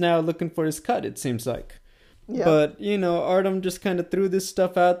Artem is now looking for his cut, it seems like. Yep. But, Artem just kind of threw this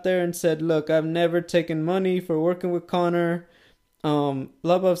stuff out there and said, look, I've never taken money for working with Conor.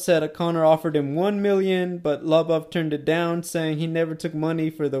 Lobov said Conor offered him $1 million, but Lobov turned it down, saying he never took money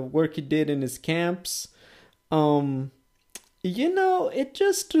for the work he did in his camps. It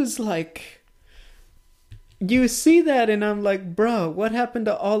just was like, you see that and I'm like, bro, what happened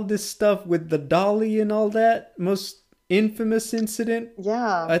to all this stuff with the dolly and all that? Most infamous incident?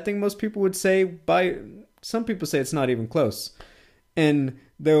 Yeah. I think most people would say, some people say it's not even close. And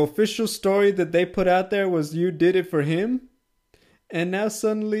the official story that they put out there was you did it for him. And now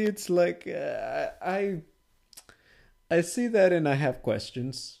suddenly it's like, I see that and I have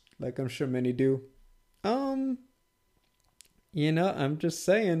questions, like I'm sure many do. I'm just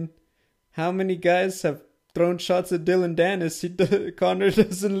saying, how many guys have thrown shots at Dylan Dennis? Conor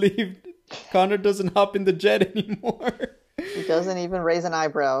doesn't leave. Conor doesn't hop in the jet anymore. He doesn't even raise an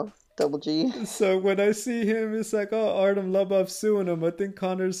eyebrow. Double G. So when I see him, it's like, oh, Artem Lobov suing him. I think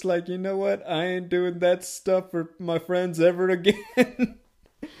Conor's like, you know what? I ain't doing that stuff for my friends ever again.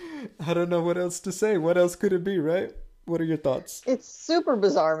 I don't know what else to say. What else could it be, right? What are your thoughts? It's super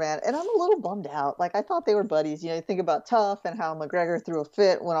bizarre, man. And I'm a little bummed out. Like, I thought they were buddies. You think about Tough and how McGregor threw a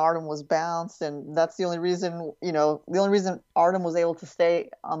fit when Artem was bounced. And that's the only reason, Artem was able to stay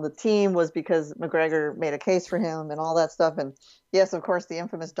on the team was because McGregor made a case for him and all that stuff. And yes, of course, the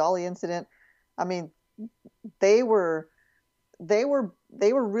infamous Dolly incident. I mean, they were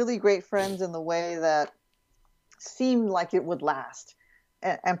really great friends in the way that seemed like it would last.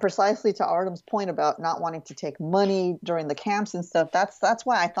 And precisely to Artem's point about not wanting to take money during the camps and stuff, that's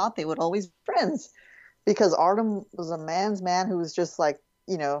why I thought they would always be friends, because Artem was a man's man who was just like,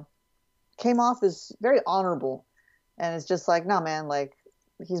 came off as very honorable. And it's just like, no, man, like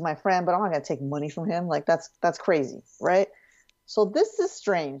he's my friend, but I'm not gonna take money from him. Like that's crazy, right? So this is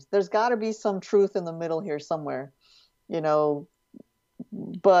strange. There's got to be some truth in the middle here somewhere, you know.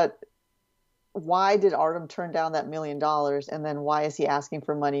 But why did Artem turn down that $1 million, and then why is he asking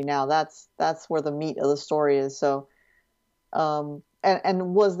for money now? That's where the meat of the story is. So, and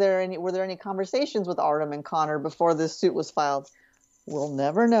were there any conversations with Artem and Connor before this suit was filed? We'll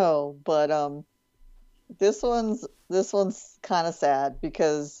never know. But this one's kind of sad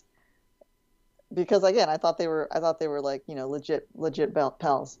because again, I thought they were like, legit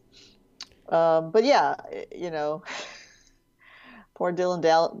pals. But yeah, you know, poor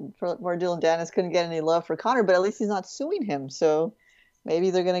Dylan Dennis couldn't get any love for Connor, but at least he's not suing him. So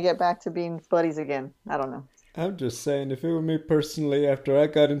maybe they're gonna get back to being buddies again. I don't know. I'm just saying, if it were me personally, after I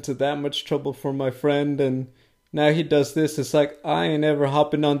got into that much trouble for my friend and now he does this, it's like I ain't ever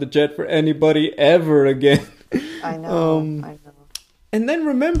hopping on the jet for anybody ever again. I know, I know. And then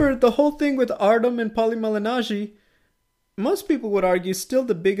remember the whole thing with Artem and Paulie Malignaggi. Most people would argue still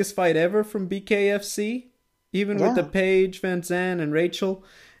the biggest fight ever from BKFC, even with the Yeah, Paige, Van Zandt, and Rachel.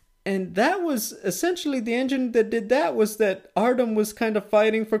 And that was essentially the engine that did that was that Artem was kind of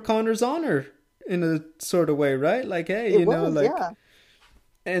fighting for Connor's honor in a sort of way, right? Like, hey, it was. like, Yeah,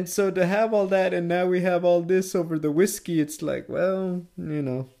 and so to have all that and now we have all this over the whiskey, it's like, well.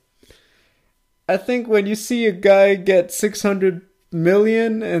 I think when you see a guy get 600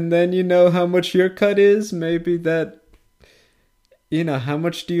 million and then you know how much your cut is, maybe that, how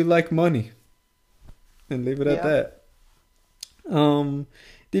much do you like money? And leave it at yeah. that. Um,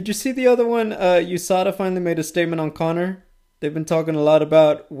 did you see the other one? USADA finally made a statement on Connor. They've been talking a lot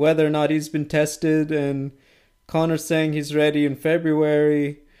about whether or not he's been tested, and Connor saying he's ready in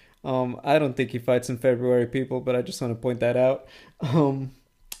February. I don't think he fights in February, people, but I just want to point that out. Um,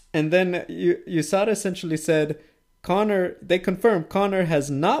 and then USADA essentially said they confirmed Connor has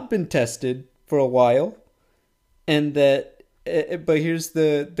not been tested for a while, and that, but here's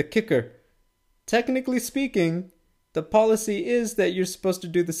the kicker. Technically speaking, the policy is that you're supposed to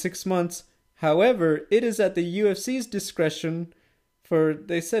do the 6 months. However, it is at the UFC's discretion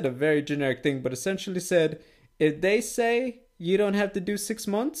they said a very generic thing, but essentially said, if they say you don't have to do 6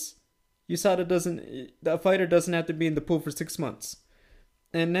 months, the fighter doesn't have to be in the pool for 6 months.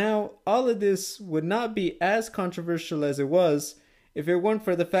 And now all of this would not be as controversial as it was if it weren't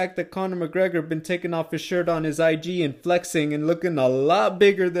for the fact that Conor McGregor been taking off his shirt on his IG and flexing and looking a lot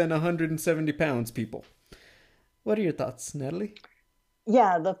bigger than 170 pounds, people. What are your thoughts, Natalie?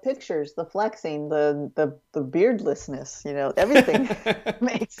 Yeah, the pictures, the flexing, the beardlessness, everything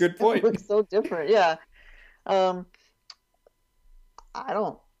makes Good him point. look so different. Yeah. Um, I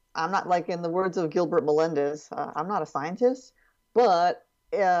don't, I'm not like in the words of Gilbert Melendez, I'm not a scientist, but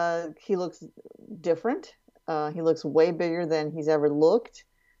he looks different. He looks way bigger than he's ever looked,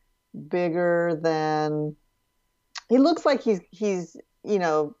 bigger than he looks like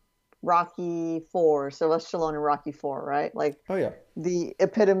Rocky Four, Sylvester Stallone in Rocky Four, right? Like Oh yeah. the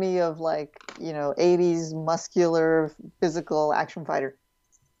epitome of like, 80s muscular physical action fighter.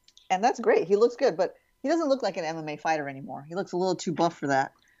 And that's great. He looks good, but he doesn't look like an MMA fighter anymore. He looks a little too buff for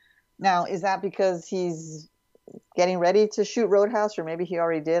that. Now, is that because he's getting ready to shoot Roadhouse, or maybe he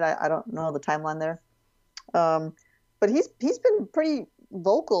already did? I don't know the timeline there. Um, but he's been pretty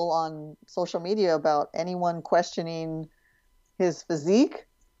vocal on social media about anyone questioning his physique,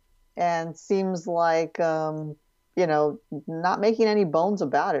 and seems like not making any bones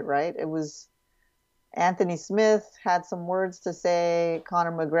about it, right? It was Anthony Smith had some words to say.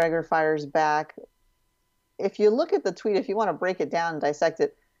 Conor McGregor fires back. If you look at the tweet, if you want to break it down and dissect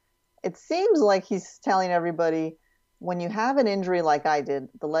it, it seems like he's telling everybody, when you have an injury like I did,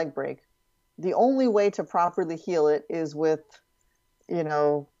 the leg break, the only way to properly heal it is with,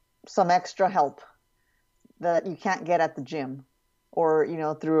 some extra help that you can't get at the gym, or,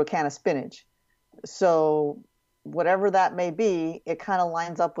 through a can of spinach. So whatever that may be, it kind of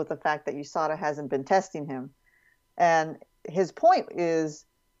lines up with the fact that USADA hasn't been testing him. And his point is,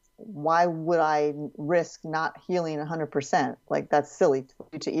 why would I risk not healing 100%? Like, that's silly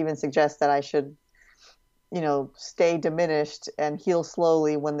to even suggest that I should, stay diminished and heal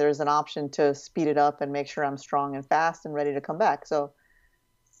slowly when there's an option to speed it up and make sure I'm strong and fast and ready to come back. So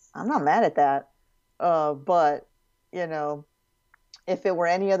I'm not mad at that. But, if it were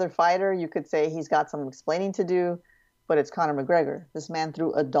any other fighter, you could say he's got some explaining to do, but it's Conor McGregor. This man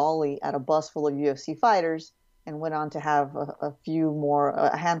threw a dolly at a bus full of UFC fighters and went on to have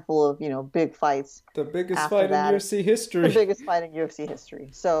a handful of, big fights The biggest after fight in that. UFC The history. biggest fight in UFC history.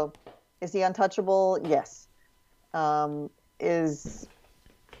 So is he untouchable? Yes. Is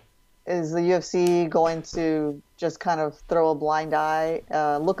is the UFC going to just kind of throw a blind eye?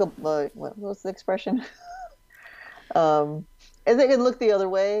 Look up, what's the expression? Is it going to look the other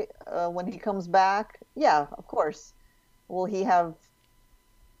way when he comes back? Yeah, of course. Will he have?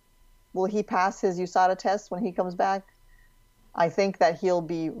 Will he pass his USADA test when he comes back? I think that he'll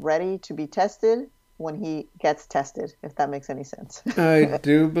be ready to be tested when he gets tested, if that makes any sense. I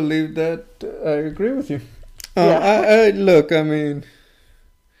do believe that. I agree with you. Yeah, Look, I mean,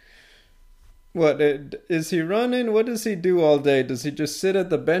 what is he running? What does he do all day? Does he just sit at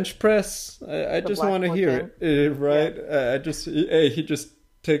the bench press? I the just want to Blackpool hear gym. it, Yeah, right? He just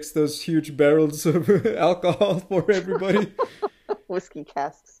takes those huge barrels of alcohol for everybody. whiskey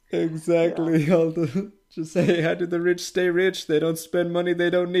casks. Yeah, Exactly. All the just say, how do the rich stay rich? They don't spend money they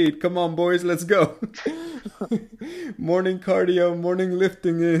don't need. Come on, boys, let's go. Morning cardio, morning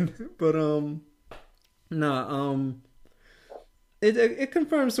lifting in, but nah, it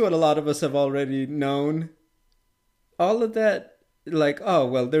confirms what a lot of us have already known. All of that, like, oh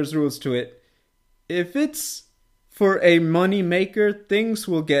well, there's rules to it. If it's for a money maker, things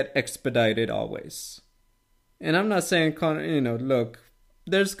will get expedited always. And I'm not saying, look,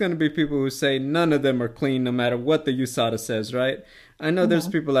 there's going to be people who say none of them are clean no matter what the USADA says, right? I know there's hmm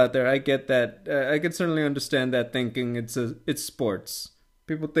people out there. I get that. I can certainly understand that thinking. It's sports.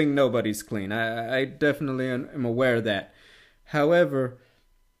 People think nobody's clean. I definitely am aware of that. However,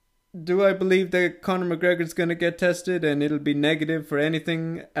 do I believe that Conor McGregor's going to get tested and it'll be negative for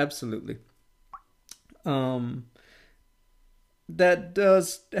anything? Absolutely. Um, that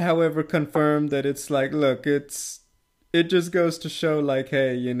does, however, confirm that it's like, look, it just goes to show, like,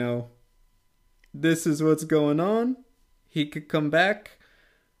 hey, this is what's going on. He could come back.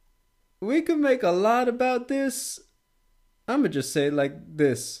 We could make a lot about this. I'm gonna just say it like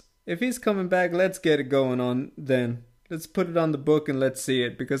this: if he's coming back, let's get it going on. Then let's put it on the book and let's see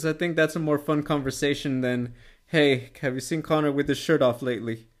it, because I think that's a more fun conversation than, hey, have you seen Connor with his shirt off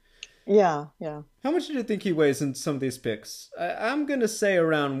lately? yeah, yeah, How much do you think he weighs in some of these picks? I'm gonna say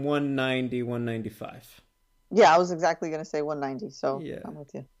around 190, 195. yeah. I was exactly gonna say 190, so Yeah, I'm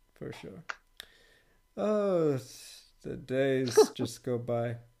with you. for sure. Oh, the days just go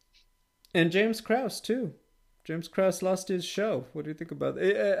by. And James Krause too. James Krause lost his show. What do you think about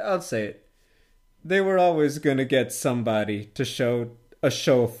it? I'll say it. They were always gonna get somebody to show a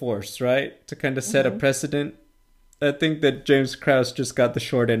show of force, right? To kind of set a hmm precedent. I think that James Krause just got the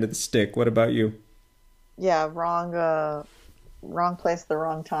short end of the stick. What about you? Yeah, wrong place, the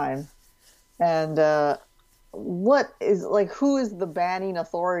wrong time. And what is like? Who is the banning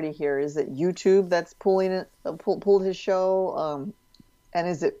authority here? Is it YouTube that's pulling it, pulled his show? And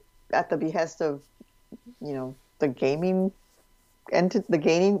is it at the behest of the gaming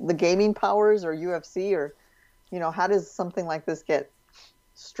the gaming powers or UFC, or how does something like this get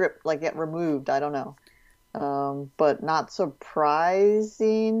stripped, like get removed? I don't know. But not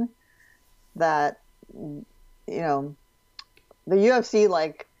surprising that know the UFC,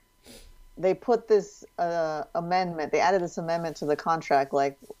 like, they put this amendment, they added this amendment to the contract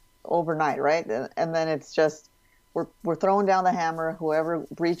like overnight, right? And then it's just we're throwing down the hammer. Whoever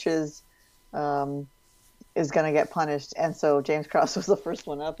breaches um, is going to get punished. And so James Krause was the first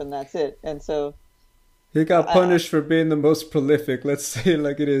one up, and that's it. And so He got uh, punished for being the most prolific. Let's say it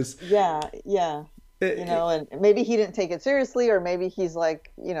like it is. yeah, yeah. It, And maybe he didn't take it seriously, or maybe he's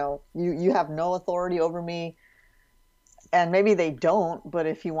like, you have no authority over me, and maybe they don't. But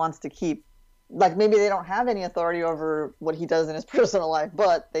if he wants to keep, like, maybe they don't have any authority over what he does in his personal life,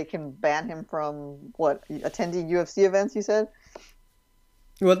 but they can ban him from what, attending UFC events, you said?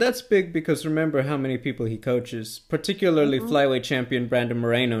 well, that's big because remember how many people he coaches, particularly hmm flyweight champion Brandon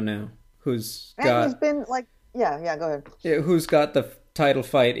Moreno now, And he's been like, yeah, go ahead. who's got the title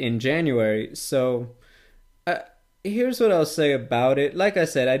fight in January. So uh, here's what I'll say about it. Like I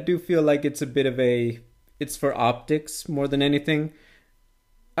said, I do feel like it's a bit of it's for optics more than anything.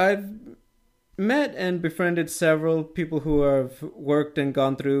 I've met and befriended several people who have worked and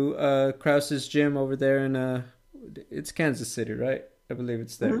gone through Krause's gym over there in it's Kansas City, right? I believe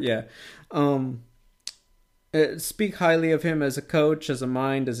it's there. hmm Yeah. Um, speak highly of him as a coach, as a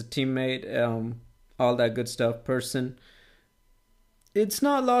mind, as a teammate, all that good stuff. Person, it's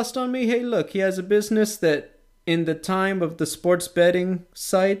not lost on me. Hey, look, he has a business that, in the time of the sports betting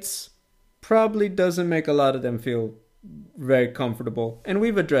sites, probably doesn't make a lot of them feel very comfortable. And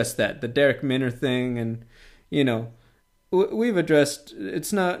we've addressed that, the Derek Minner thing, and you know, we've addressed.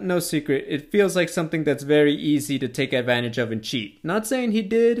 It's not no secret. It feels like something that's very easy to take advantage of and cheat. Not saying he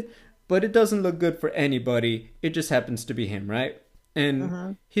did, but it doesn't look good for anybody. It just happens to be him, right? And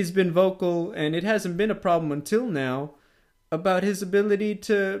hmm he's been vocal, and it hasn't been a problem until now. about his ability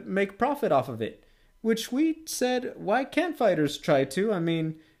to make profit off of it, which we said, why can't fighters try to? I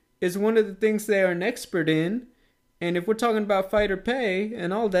mean, it's one of the things they are an expert in. And if we're talking about fighter pay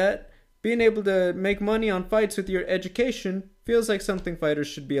and all that, being able to make money on fights with your education feels like something fighters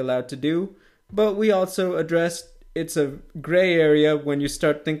should be allowed to do. But we also addressed it's a gray area when you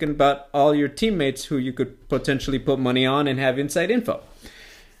start thinking about all your teammates who you could potentially put money on and have inside info.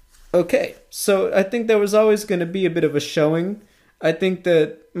 Okay, so I think there was always going to be a bit of a showing. I think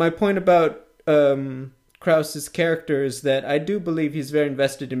that my point about Krause's character is that I do believe he's very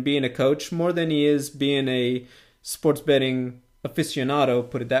invested in being a coach more than he is being a sports betting aficionado,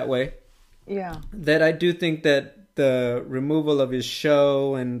 put it that way. Yeah. That I do think that the removal of his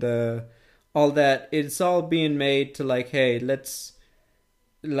show and all that, it's all being made to like, hey, let's,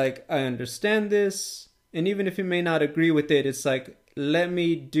 like, I understand this. And even if you may not agree with it, it's like, let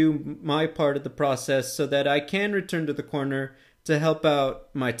me do my part of the process so that I can return to the corner to help out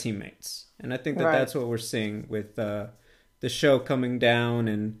my teammates. And I think that that's what we're seeing with the show coming down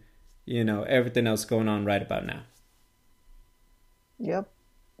and, you know, everything else going on right about now. Yep.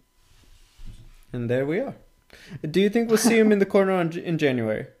 And there we are. Do you think we'll see him in the corner in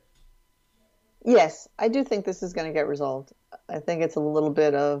January? Yes, I do think this is going to get resolved. I think it's a little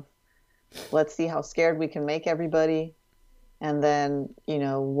bit of, let's see how scared we can make everybody. And then, you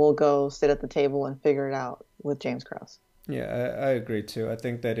know, we'll go sit at the table and figure it out with James Krause. Yeah, I agree too. I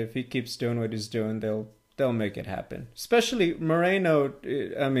think that if he keeps doing what he's doing, they'll make it happen. Especially Moreno.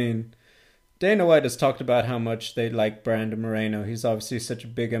 I mean, Dana White has talked about how much they like Brandon Moreno. He's obviously such a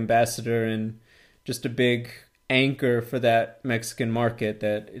big ambassador and just a big anchor for that Mexican market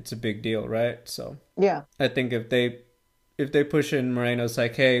that it's a big deal, right? So yeah, I think if they push in Moreno's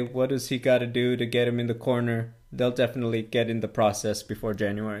like, hey, what does he got to do to get him in the corner? They'll definitely get in the process before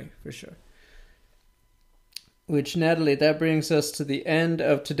January, for sure. Which, Natalie, that brings us to the end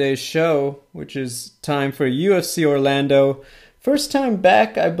of today's show, which is time for UFC Orlando. First time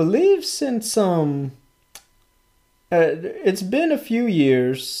back, I believe, since it's been a few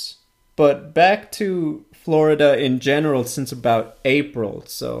years, but back to Florida in general since about April.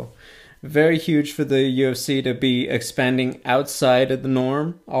 So very huge for the UFC to be expanding outside of the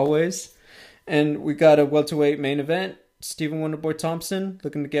norm always. And we got a welterweight main event. Stephen Wonderboy Thompson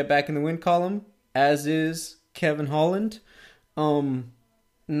looking to get back in the win column, as is Kevin Holland.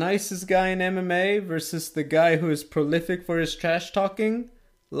 Nicest guy in MMA versus the guy who is prolific for his trash talking.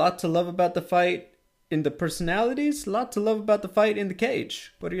 Lot to love about the fight in the personalities. Lot to love about the fight in the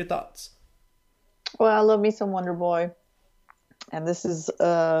cage. What are your thoughts? Well, I love me some Wonderboy. And this is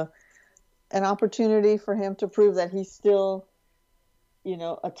an opportunity for him to prove that he's still, you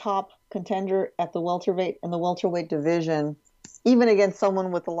know, a top contender at the welterweight division, even against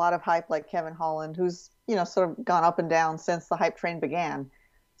someone with a lot of hype like Kevin Holland, who's, you know, sort of gone up and down since the hype train began.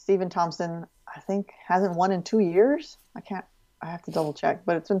 Stephen Thompson, I think, hasn't won in 2 years. I have to double check,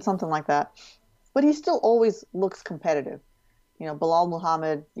 but it's been something like that. But he still always looks competitive. You know, Bilal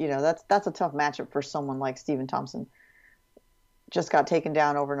Muhammad, you know, that's a tough matchup for someone like Stephen Thompson. Just got taken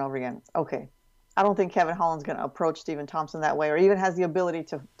down over and over again. Okay. I don't think Kevin Holland's going to approach Stephen Thompson that way, or even has the ability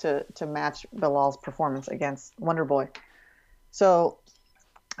to match Bilal's performance against Wonderboy. So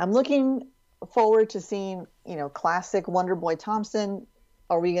I'm looking forward to seeing, you know, classic Wonderboy Thompson.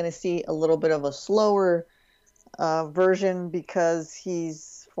 Are we going to see a little bit of a slower version because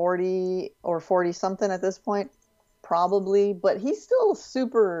he's 40 or 40 something at this point? Probably, but he's still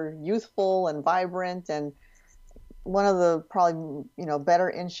super youthful and vibrant and one of the probably, you know, better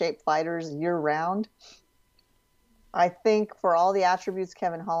in shape fighters year round. I think for all the attributes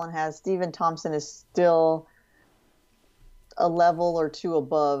Kevin Holland has, Stephen Thompson is still a level or two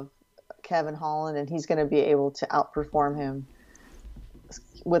above Kevin Holland, and he's going to be able to outperform him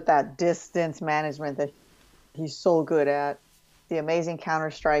with that distance management that he's so good at, the amazing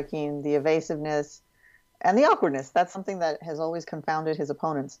counter striking, the evasiveness, and the awkwardness. That's something that has always confounded his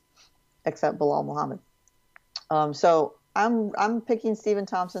opponents, except Bilal Muhammad. So I'm picking Stephen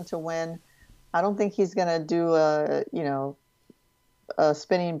Thompson to win. I don't think he's going to do a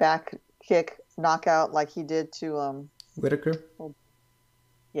spinning back kick knockout like he did to Whitaker.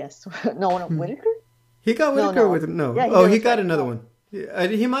 Yes, Whitaker. He got Whitaker with no. Yeah, he got another one. Yeah,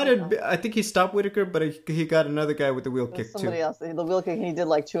 he might have. I think he stopped Whitaker, but he got another guy with the wheel kick somebody too. Else, the wheel kick. He did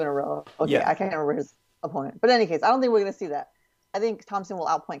like 2 in a row. Okay, yeah. I can't remember his opponent, but in any case, I don't think we're going to see that. I think Thompson will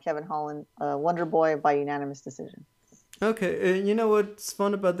outpoint Kevin Holland, Wonderboy, by unanimous decision. Okay, you know what's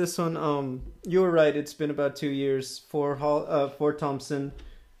fun about this one? You were right. It's been about 2 years for Thompson.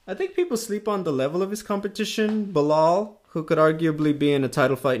 I think people sleep on the level of his competition. Bilal, who could arguably be in a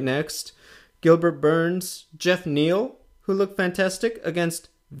title fight next. Gilbert Burns, Jeff Neal, who looked fantastic against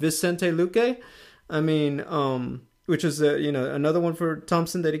Vicente Luque. I mean, which is another one for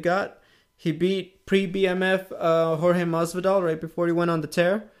Thompson that he got. He beat pre-BMF Jorge Masvidal right before he went on the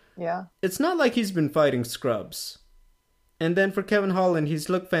tear. Yeah. It's not like he's been fighting scrubs. And then for Kevin Holland, he's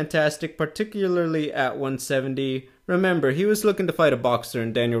looked fantastic, particularly at 170. Remember, he was looking to fight a boxer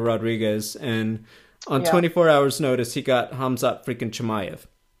in Daniel Rodriguez, and on 24 hours' notice, he got Khamzat freaking Chimaev.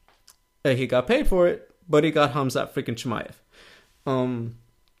 He got paid for it, but he got Khamzat freaking Chimaev.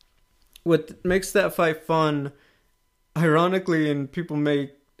 What makes that fight fun, ironically, and people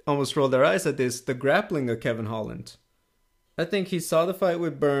may almost roll their eyes at this, the grappling of Kevin Holland. I think he saw the fight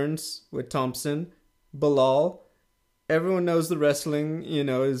with Burns, with Thompson, Bilal. Everyone knows the wrestling,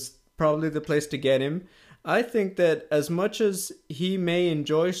 is probably the place to get him. I think that as much as he may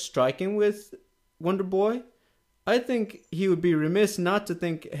enjoy striking with Wonder Boy, I think he would be remiss not to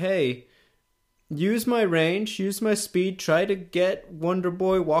think, hey, use my range, use my speed, try to get Wonder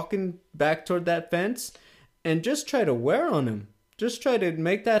Boy walking back toward that fence, and just try to wear on him. Just try to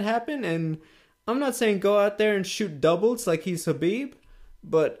make that happen. And I'm not saying go out there and shoot doubles like he's Khabib,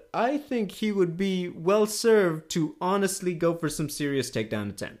 but I think he would be well served to honestly go for some serious takedown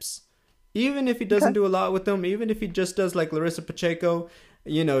attempts. Even if he doesn't do a lot with them, even if he just does like Larissa Pacheco,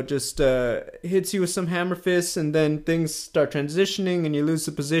 just hits you with some hammer fists and then things start transitioning and you lose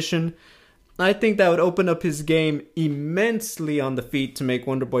the position. I think that would open up his game immensely on the feet to make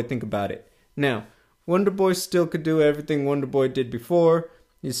Wonder Boy think about it. Now, Wonder Boy still could do everything Wonder Boy did before.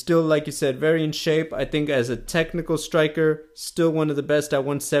 He's still, like you said, very in shape. I think as a technical striker, still one of the best at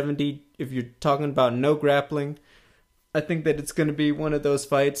 170 if you're talking about no grappling. I think that it's going to be one of those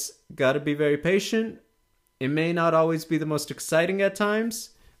fights. Got to be very patient. It may not always be the most exciting at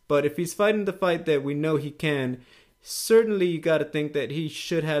times, but if he's fighting the fight that we know he can, certainly you got to think that he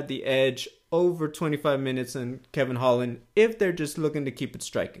should have the edge over 25 minutes on Kevin Holland if they're just looking to keep it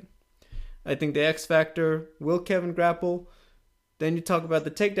striking. I think the X factor, will Kevin grapple? Then you talk about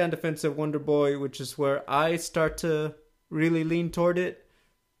the takedown defense of Wonder Boy, which is where I start to really lean toward it.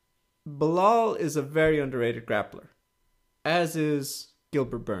 Bilal is a very underrated grappler, as is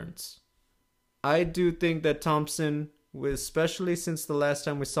Gilbert Burns. I do think that Thompson, especially since the last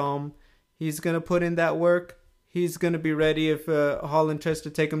time we saw him, he's going to put in that work. He's going to be ready if Holland tries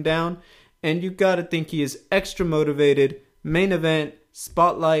to take him down. And you got to think he is extra motivated, main event,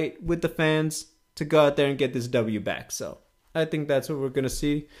 spotlight with the fans to go out there and get this W back. So I think that's what we're going to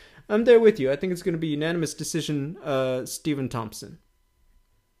see. I'm there with you. I think it's going to be unanimous decision, Stephen Thompson.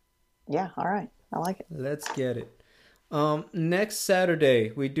 Yeah, all right. I like it. Let's get it. Next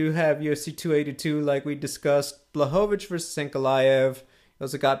Saturday, we do have UFC 282, like we discussed. Blachowicz versus Ankalaev. We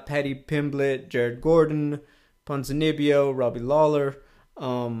also got Paddy Pimblett, Jared Gordon, Ponzinibbio, Robbie Lawler.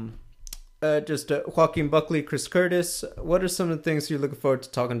 Joaquin Buckley, Chris Curtis. What are some of the things you're looking forward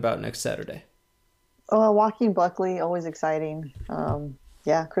to talking about next Saturday? Joaquin Buckley, always exciting.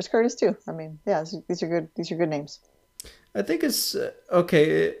 Chris Curtis too. I mean, yeah, these are good. These are good names. I think it's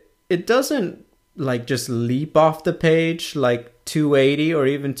okay. It doesn't like just leap off the page like 280 or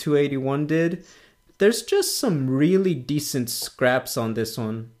even 281 did. There's just some really decent scraps on this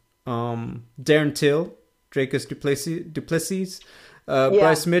one. Darren Till, Dracus Duplessis,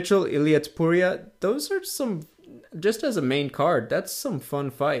 Bryce Mitchell, Ilia Topuria. Those are some, just as a main card, that's some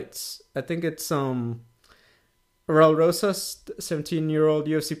fun fights. I think it's Raul Rosas, 17-year-old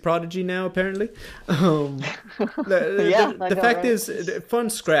UFC prodigy now, apparently. The fact is, fun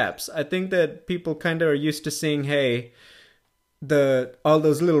scraps. I think that people kind of are used to seeing, hey, all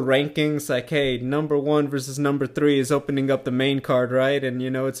those little rankings, like, hey, number 1 versus number 3 is opening up the main card, right? And,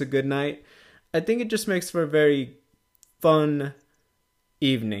 it's a good night. I think it just makes for a very fun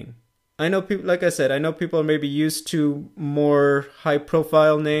evening. I know people, like I said, people are maybe used to more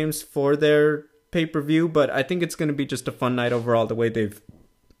high-profile names for their pay-per-view, but I think it's going to be just a fun night overall, the way they've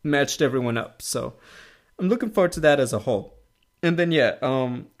matched everyone up. So I'm looking forward to that as a whole. And then,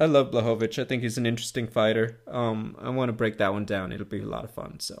 I love Blachowicz. I think he's an interesting fighter. I want to break that one down. It'll be a lot of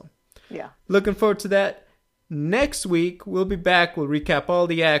fun. So yeah, looking forward to that. Next week, we'll be back. We'll recap all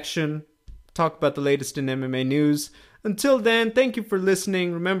the action, talk about the latest in MMA news. Until then, thank you for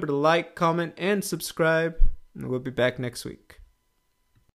listening. Remember to like, comment, and subscribe. And we'll be back next week.